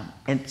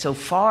so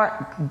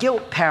far,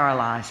 guilt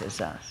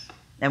paralyzes us.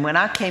 And when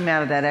I came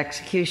out of that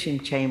execution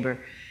chamber,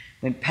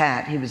 when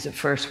Pat, he was the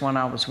first one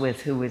I was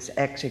with who was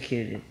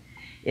executed,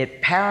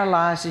 it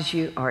paralyzes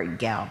you or it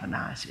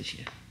galvanizes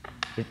you.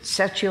 It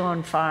sets you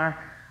on fire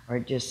or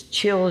it just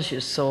chills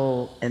your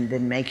soul and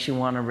then makes you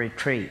want to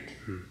retreat.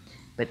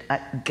 But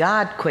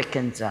God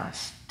quickens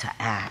us to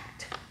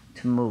act,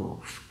 to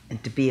move,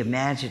 and to be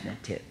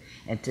imaginative,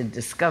 and to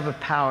discover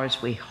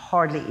powers we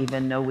hardly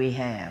even know we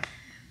have.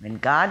 When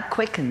God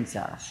quickens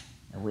us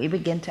and we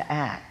begin to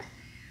act,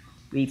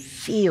 we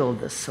feel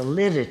the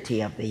solidity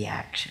of the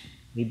action.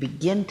 We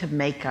begin to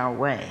make our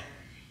way.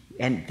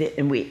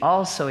 And we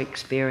also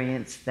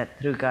experience that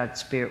through God's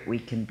Spirit we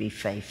can be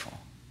faithful.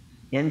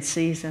 In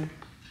season,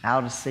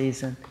 out of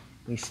season,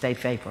 we stay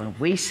faithful. And if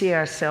we see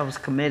ourselves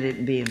committed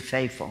and being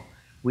faithful,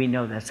 we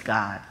know that's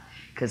God.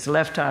 Because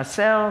left to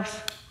ourselves,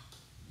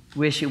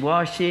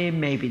 wishy-washy,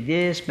 maybe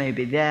this,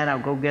 maybe that. I'll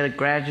go get a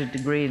graduate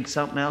degree in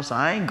something else.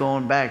 I ain't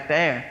going back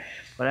there.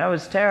 But that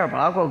was terrible.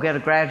 I'll go get a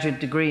graduate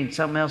degree in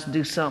something else and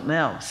do something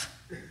else.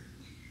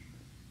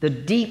 The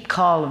deep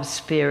call of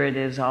Spirit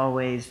is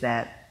always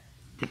that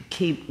to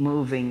keep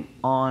moving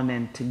on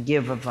and to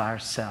give of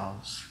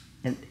ourselves.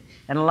 And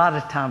a lot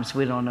of times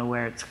we don't know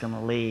where it's going to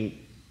lead.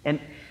 And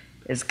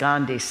as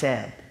Gandhi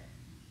said,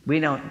 we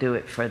don't do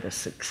it for the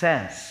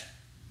success.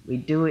 We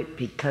do it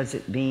because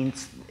it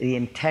means the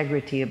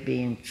integrity of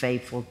being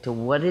faithful to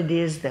what it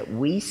is that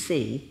we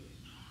see,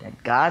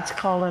 that God's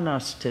calling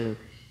us to,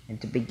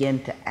 and to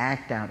begin to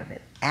act out of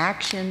it.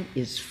 Action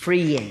is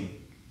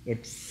freeing.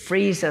 It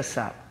frees us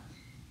up.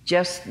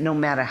 Just no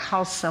matter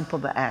how simple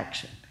the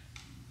action,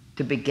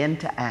 to begin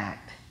to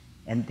act.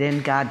 And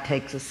then God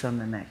takes us on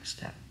the next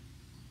step.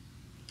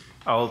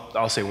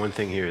 I'll say one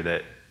thing here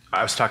that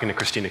I was talking to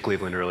Christina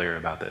Cleveland earlier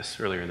about this,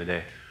 earlier in the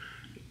day.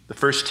 The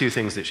first two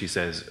things that she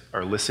says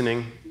are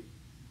listening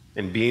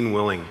and being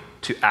willing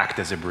to act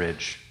as a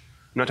bridge.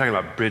 I'm not talking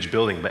about bridge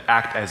building, but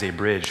act as a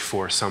bridge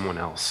for someone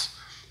else.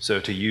 So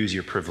to use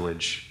your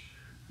privilege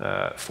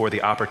for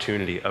the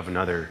opportunity of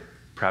another,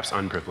 perhaps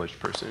unprivileged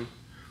person.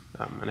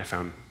 And I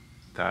found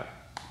that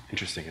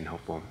interesting and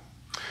helpful.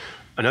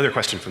 Another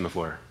question from the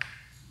floor.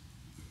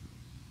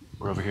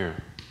 We're over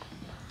here.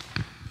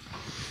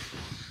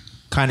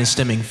 Kind of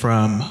stemming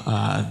from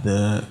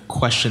the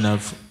question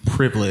of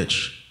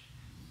privilege.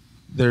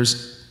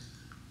 There's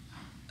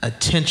a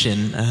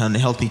tension, an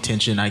unhealthy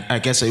tension. I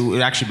guess it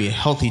would actually be a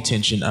healthy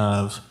tension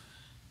of,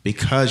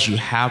 because you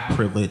have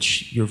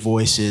privilege, your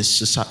voice is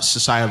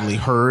societally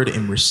heard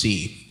and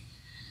received.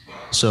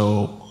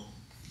 So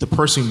the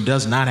person who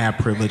does not have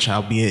privilege,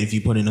 albeit if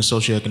you put in a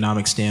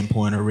socioeconomic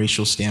standpoint or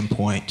racial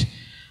standpoint,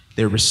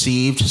 they're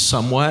received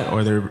somewhat,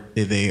 or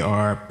they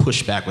are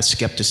pushed back with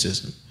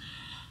skepticism.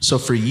 So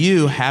for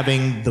you,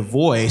 having the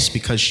voice,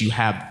 because you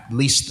have, at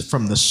least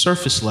from the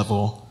surface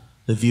level,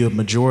 the view of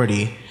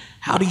majority,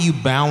 how do you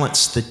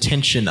balance the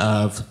tension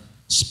of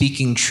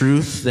speaking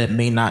truth that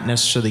may not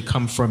necessarily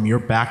come from your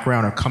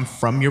background or come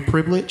from your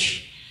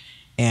privilege,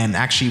 and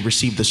actually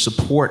receive the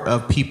support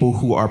of people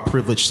who are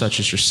privileged, such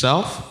as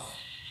yourself?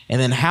 And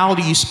then how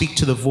do you speak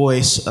to the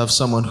voice of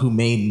someone who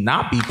may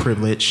not be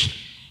privileged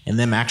and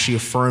them actually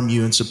affirm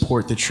you and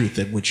support the truth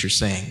of what you're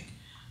saying?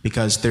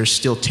 Because there's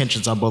still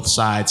tensions on both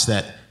sides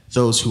that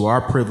those who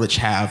are privileged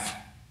have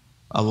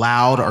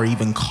allowed or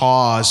even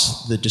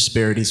caused the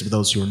disparities of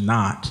those who are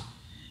not.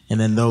 And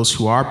then those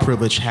who are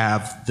privileged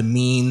have the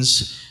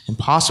means and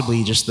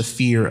possibly just the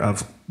fear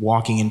of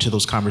walking into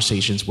those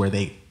conversations where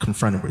they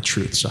confronted with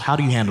truth. So how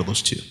do you handle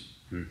those two?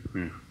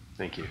 Mm-hmm.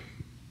 Thank you.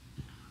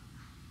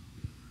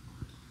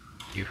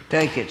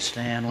 Take it,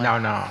 Stanley. No.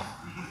 Well,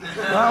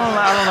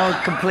 I don't know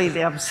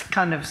completely. I've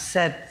kind of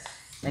said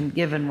and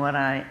given what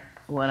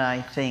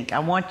I think. I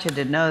want you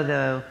to know,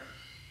 though,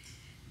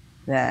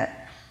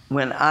 that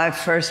when I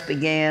first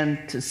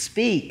began to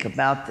speak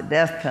about the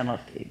death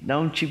penalty,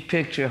 don't you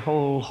picture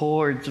whole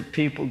hordes of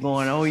people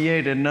going, oh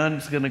yeah, the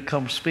nun's going to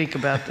come speak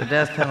about the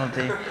death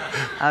penalty.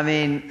 I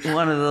mean,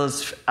 one of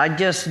those, I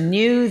just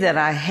knew that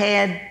I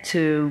had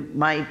to,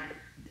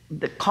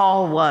 the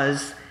call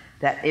was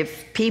that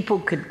if people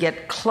could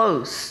get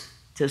close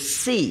to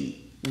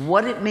see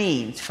what it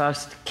means for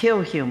us to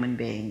kill human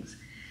beings,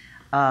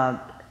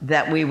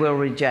 that we will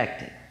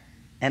reject it.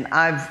 And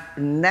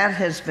that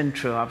has been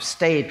true. I've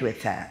stayed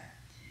with that.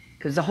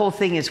 Because the whole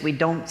thing is we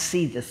don't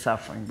see the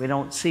suffering. We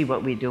don't see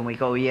what we do, and we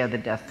go, yeah, the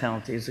death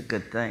penalty is a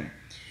good thing.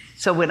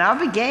 So when I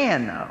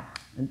began, though,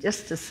 and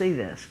just to see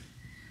this,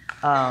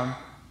 I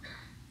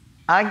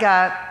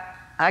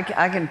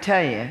can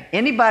tell you,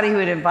 anybody who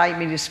would invite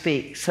me to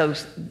speak, so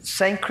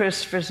St.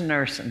 Christopher's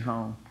Nursing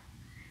Home,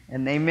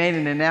 and they made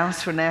an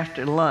announcement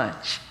after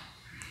lunch.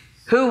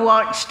 Who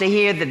wants to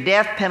hear the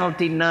death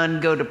penalty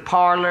nun go to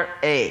parlor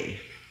A?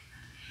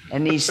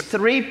 And these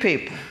three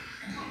people,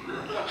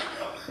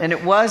 and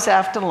it was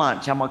after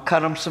lunch, I'm gonna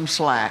cut them some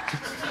slack,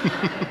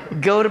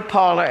 go to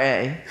parlor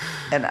A,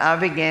 and I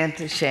began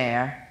to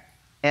share.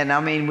 And I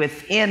mean,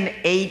 within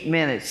 8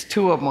 minutes,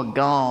 2 of them were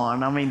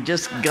gone. I mean,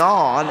 just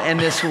gone. And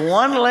this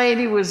one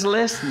lady was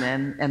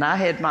listening, and I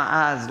had my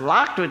eyes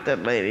locked with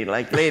that lady,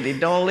 like, lady,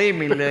 don't leave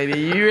me,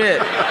 lady, you're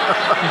it.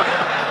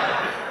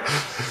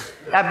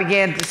 I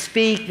began to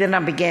speak, then I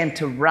began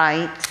to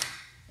write.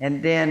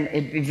 And then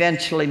it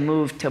eventually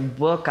moved to a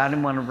book. I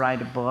didn't want to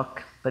write a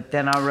book, but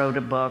then I wrote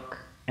a book.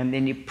 And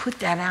then you put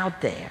that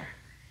out there.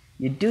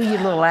 You do your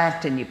little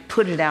act and you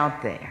put it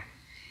out there.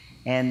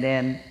 And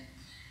then,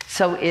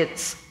 so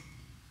it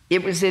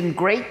was in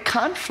great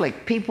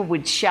conflict. People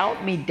would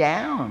shout me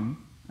down.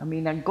 I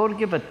mean, I'd go to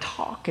give a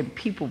talk and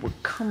people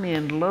would come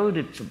in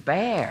loaded for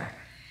bear.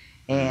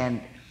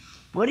 And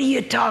what are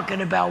you talking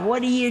about?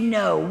 What do you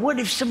know? What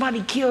if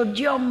somebody killed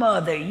your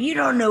mother? You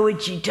don't know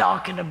what you're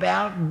talking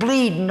about.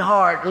 Bleeding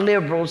heart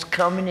liberals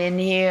coming in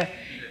here.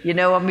 You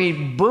know, I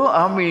mean,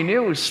 it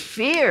was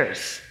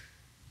fierce.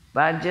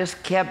 But I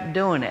just kept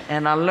doing it.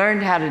 And I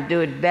learned how to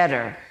do it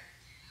better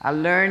I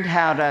learned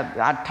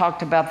I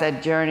talked about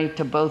that journey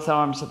to both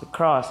arms of the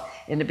cross.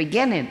 In the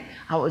beginning,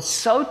 I was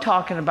so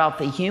talking about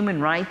the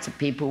human rights of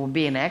people who were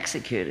being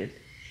executed,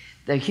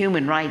 the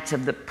human rights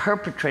of the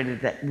perpetrator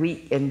that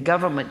we in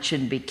government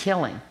shouldn't be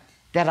killing,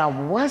 that I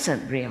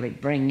wasn't really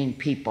bringing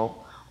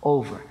people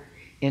over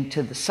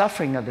into the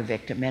suffering of the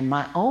victim and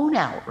my own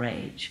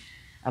outrage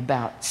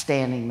about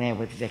standing there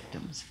with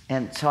victims.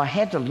 And so I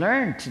had to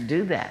learn to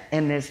do that.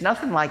 And there's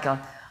nothing like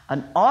an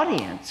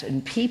audience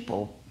and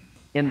people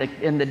in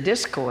the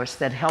discourse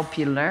that help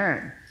you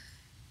learn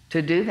to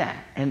do that.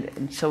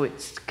 And so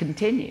it's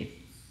continued.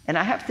 And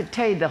I have to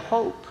tell you, the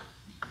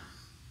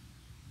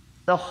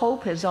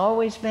hope has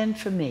always been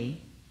for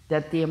me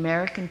that the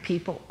American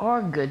people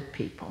are good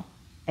people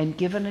and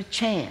given a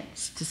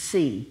chance to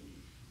see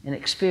and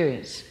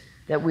experience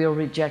that we'll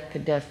reject the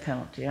death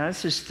penalty. Now,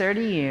 this is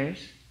 30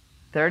 years,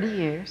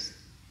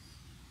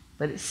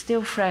 but it's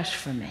still fresh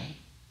for me.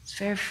 It's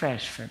very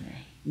fresh for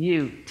me.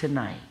 You,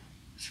 tonight,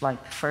 it's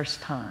like the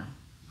first time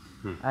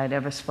I'd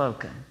ever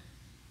spoken,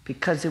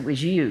 because it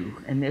was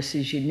you, and this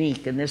is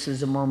unique, and this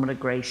is a moment of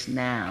grace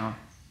now.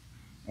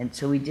 And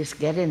so we just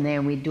get in there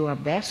and we do our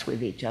best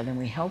with each other and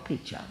we help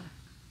each other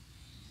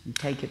and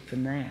take it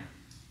from there.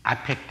 I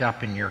picked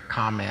up in your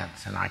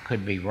comments, and I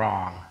could be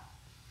wrong,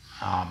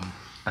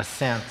 a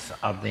sense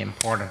of the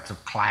importance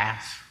of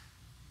class,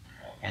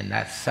 and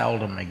that's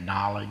seldom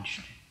acknowledged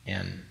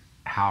in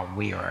how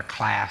we are a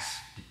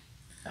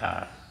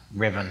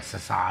class-driven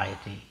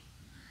society.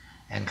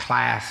 And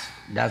class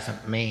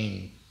doesn't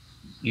mean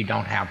you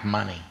don't have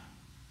money.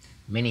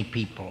 Many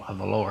people of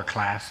the lower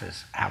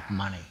classes have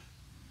money.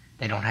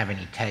 They don't have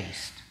any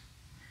taste,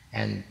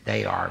 and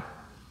they are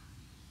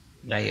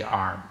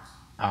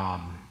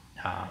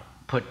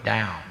put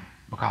down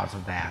because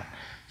of that.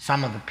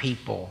 Some of the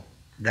people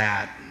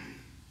that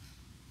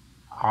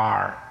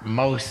are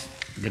most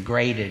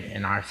degraded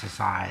in our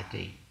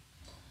society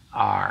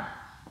are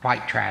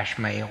white trash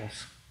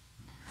males,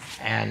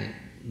 and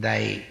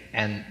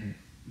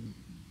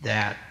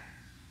that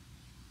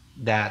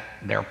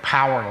their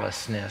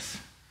powerlessness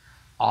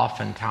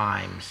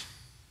oftentimes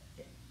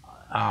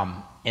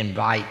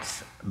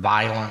invites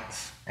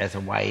violence as a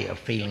way of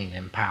feeling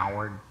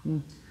empowered.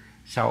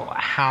 So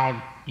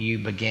how do you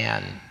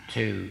begin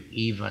to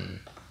even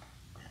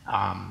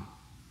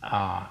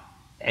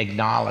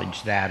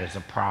acknowledge that as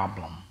a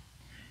problem?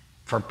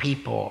 For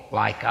people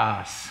like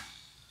us,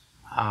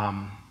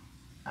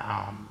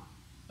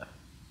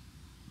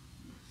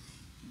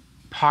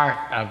 part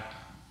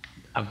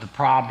of the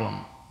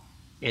problem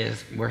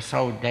is we're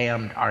so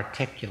damned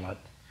articulate.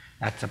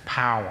 That's a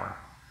power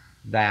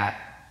that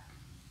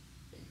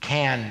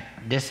can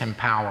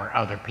disempower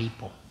other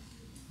people.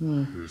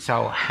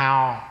 So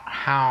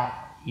how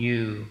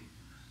you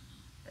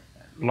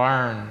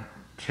learn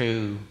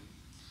to,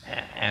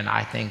 and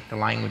I think the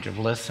language of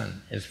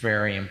listen is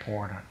very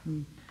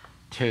important,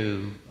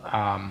 to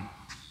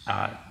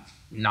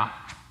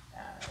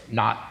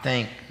not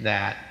think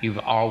that you've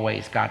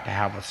always got to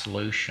have a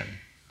solution,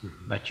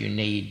 but you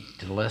need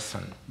to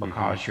listen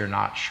because you're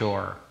not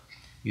sure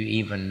you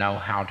even know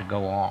how to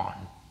go on,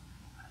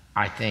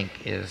 I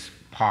think is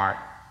part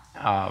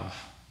of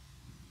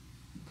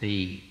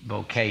the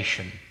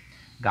vocation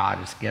God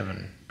has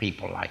given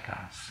people like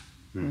us.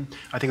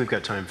 I think we've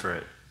got time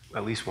for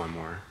at least one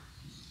more.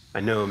 I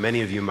know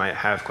many of you might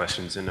have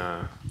questions, and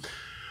I'm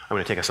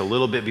going to take us a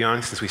little bit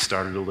beyond since we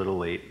started a little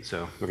late,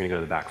 so we're going to go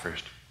to the back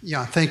first.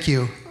 Yeah, thank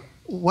you.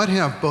 What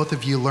have both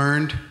of you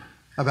learned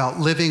about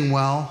living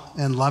well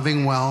and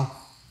loving well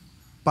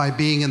by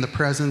being in the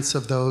presence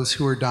of those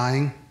who are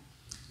dying,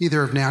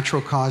 either of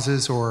natural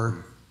causes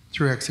or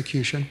through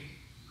execution?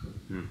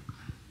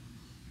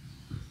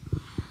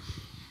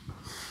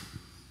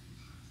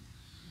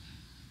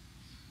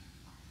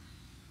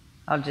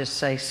 I'll just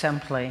say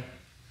simply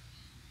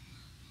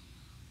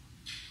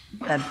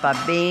that by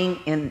being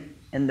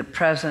in the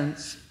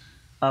presence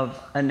of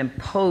an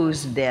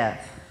imposed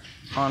death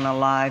on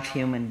alive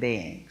human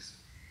beings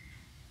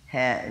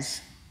has,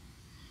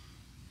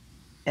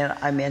 and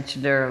I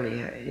mentioned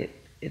earlier,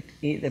 it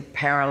either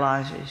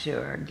paralyzes you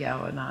or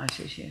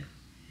galvanizes you,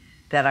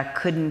 that I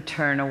couldn't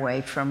turn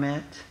away from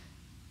it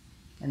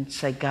and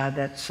say, God,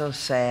 that's so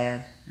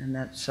sad and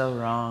that's so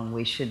wrong,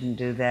 we shouldn't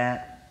do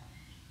that.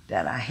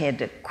 That I had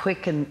to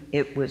quicken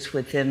it was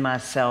within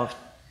myself,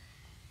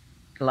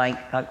 like,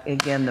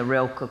 again, the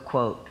Rilke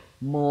quote,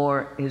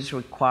 more is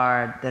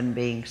required than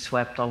being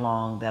swept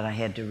along, that I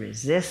had to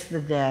resist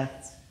the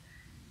death,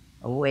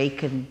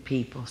 awaken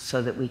people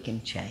so that we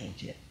can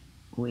change it.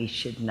 We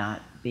should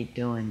not be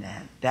doing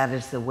that. That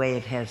is the way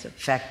it has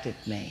affected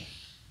me.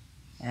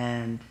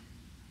 And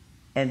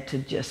to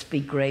just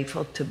be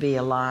grateful to be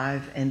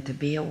alive and to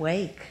be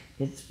awake.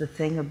 It's the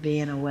thing of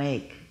being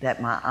awake,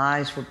 that my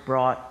eyes were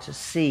brought to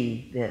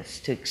see this,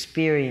 to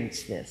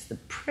experience this, the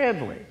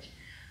privilege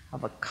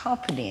of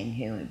accompanying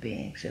human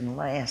beings in the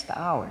last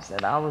hours,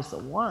 that I was the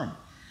one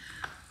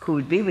who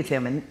would be with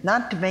them, and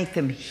not to make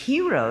them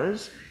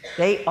heroes.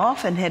 They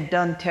often had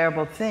done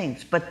terrible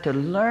things, but to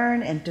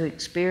learn and to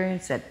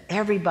experience that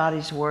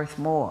everybody's worth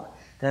more,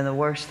 than the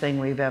worst thing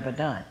we've ever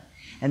done.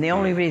 And the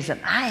only reason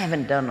I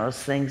haven't done those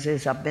things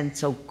is I've been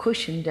so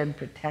cushioned and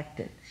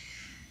protected.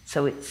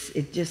 So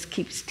it just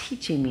keeps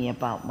teaching me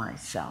about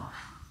myself.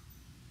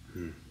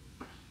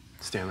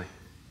 Stanley?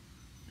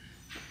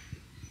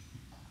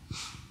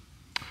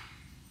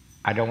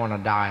 I don't want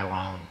to die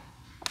alone.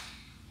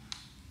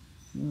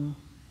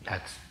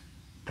 That's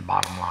the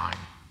bottom line.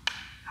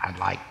 I'd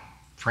like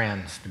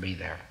friends to be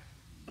there.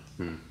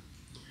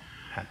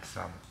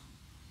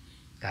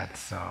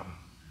 That's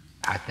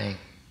I think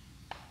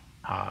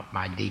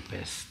my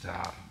deepest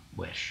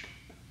wish,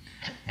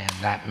 and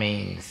that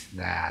means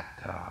that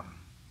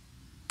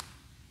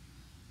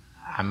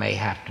I may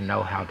have to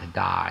know how to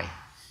die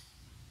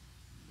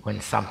when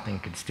something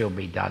could still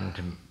be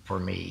done for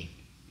me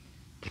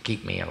to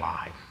keep me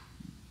alive.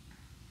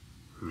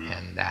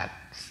 And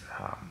that's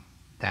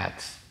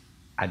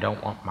I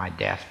don't want my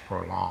death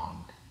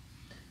prolonged,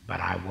 but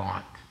I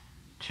want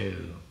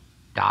to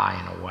die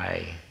in a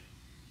way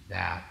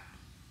that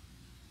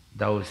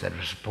those that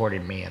have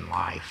supported me in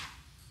life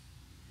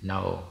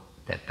know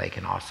that they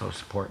can also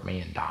support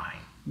me in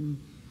dying.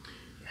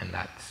 And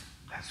that's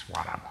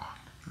what I want.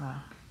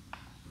 Wow.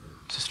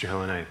 Sister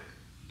Helen,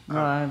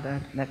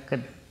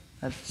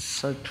 that's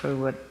so true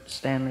what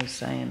Stanley's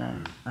saying.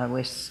 I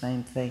wish the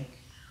same thing,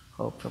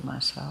 hope for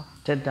myself,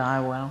 to die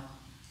well.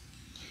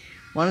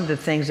 One of the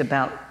things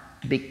about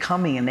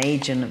becoming an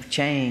agent of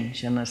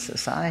change in a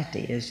society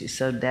is you're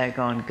so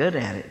daggone good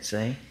at it,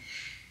 see?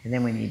 And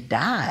then when you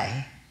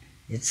die,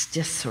 it's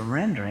just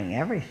surrendering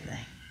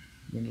everything.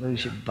 You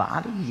lose your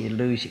body, you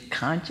lose your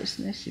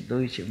consciousness, you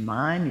lose your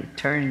mind, you're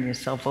turning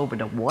yourself over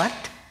to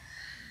what?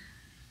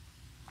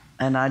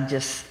 And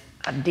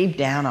deep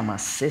down, I'm a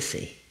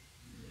sissy.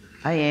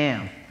 I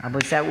am. I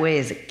was that way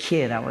as a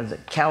kid. I was a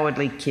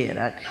cowardly kid.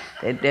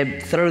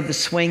 They'd throw the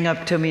swing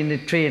up to me in the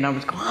tree, and I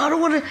was going, I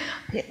don't want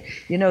to.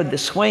 You know, the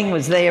swing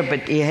was there,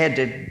 but you had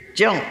to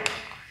jump.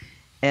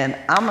 And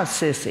I'm a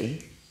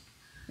sissy.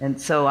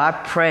 And so I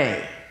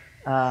pray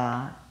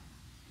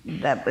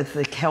that with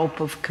the help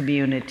of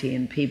community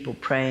and people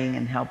praying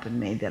and helping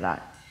me, that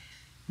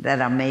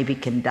I maybe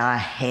can die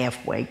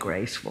halfway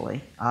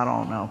gracefully. I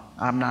don't know.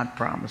 I'm not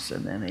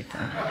promising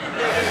anything.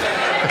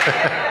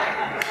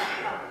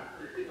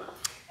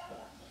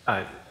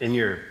 In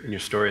your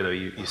story, though,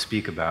 you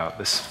speak about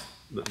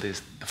the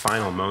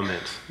final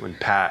moment when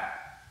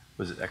Pat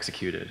was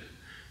executed,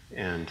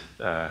 and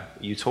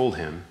you told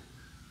him,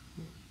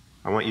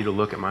 I want you to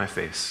look at my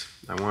face.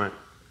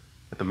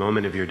 At the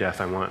moment of your death,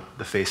 I want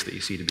the face that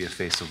you see to be a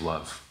face of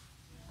love.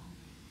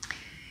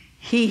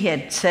 He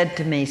had said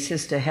to me,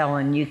 Sister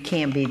Helen, you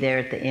can't be there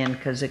at the end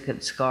because it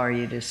could scar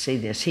you to see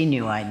this. He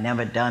knew I'd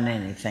never done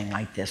anything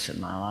like this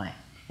in my life.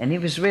 And he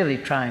was really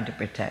trying to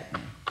protect me.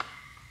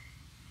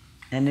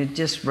 And it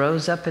just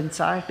rose up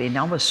inside me, and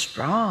I was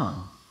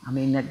strong. I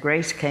mean, that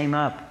grace came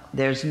up.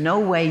 There's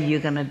no way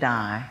you're going to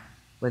die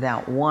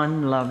without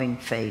one loving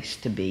face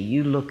to be.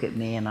 You look at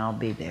me, and I'll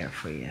be there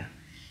for you.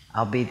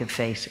 I'll be the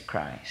face of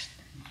Christ.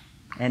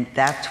 And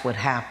that's what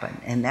happened,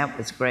 and that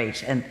was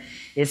grace. And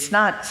it's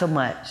not so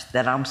much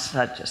that I'm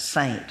such a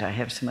saint, I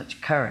have so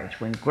much courage.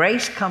 When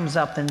grace comes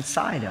up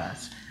inside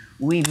us,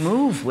 we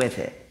move with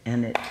it,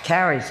 and it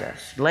carries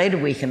us. Later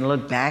we can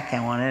look back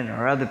on it,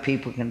 or other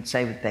people can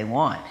say what they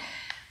want.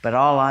 But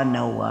all I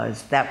know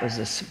was that was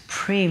a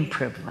supreme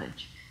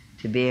privilege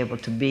to be able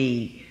to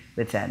be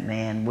with that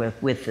man,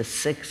 with the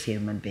 6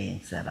 human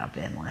beings that I've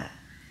been with,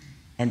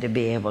 and to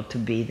be able to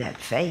be that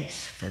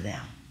face for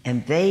them.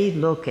 And they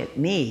look at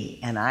me,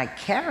 and I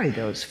carry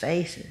those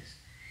faces.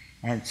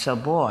 And so,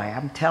 boy,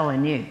 I'm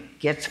telling you,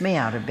 gets me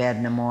out of bed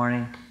in the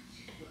morning.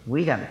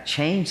 We got to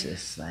change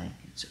this thing.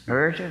 It's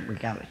urgent. We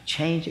got to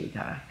change it.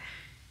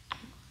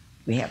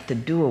 We have to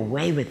do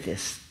away with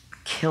this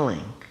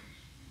killing.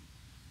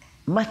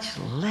 Much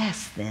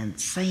less than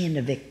saying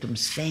to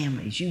victims'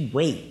 families, you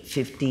wait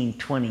 15,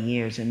 20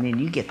 years, and then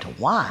you get to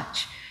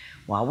watch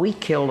while we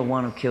kill the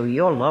one who killed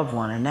your loved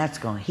one, and that's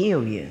going to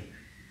heal you.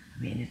 I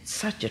mean, it's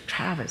such a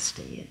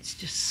travesty. It's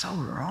just so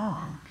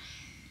wrong.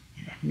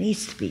 And it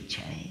needs to be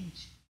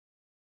changed.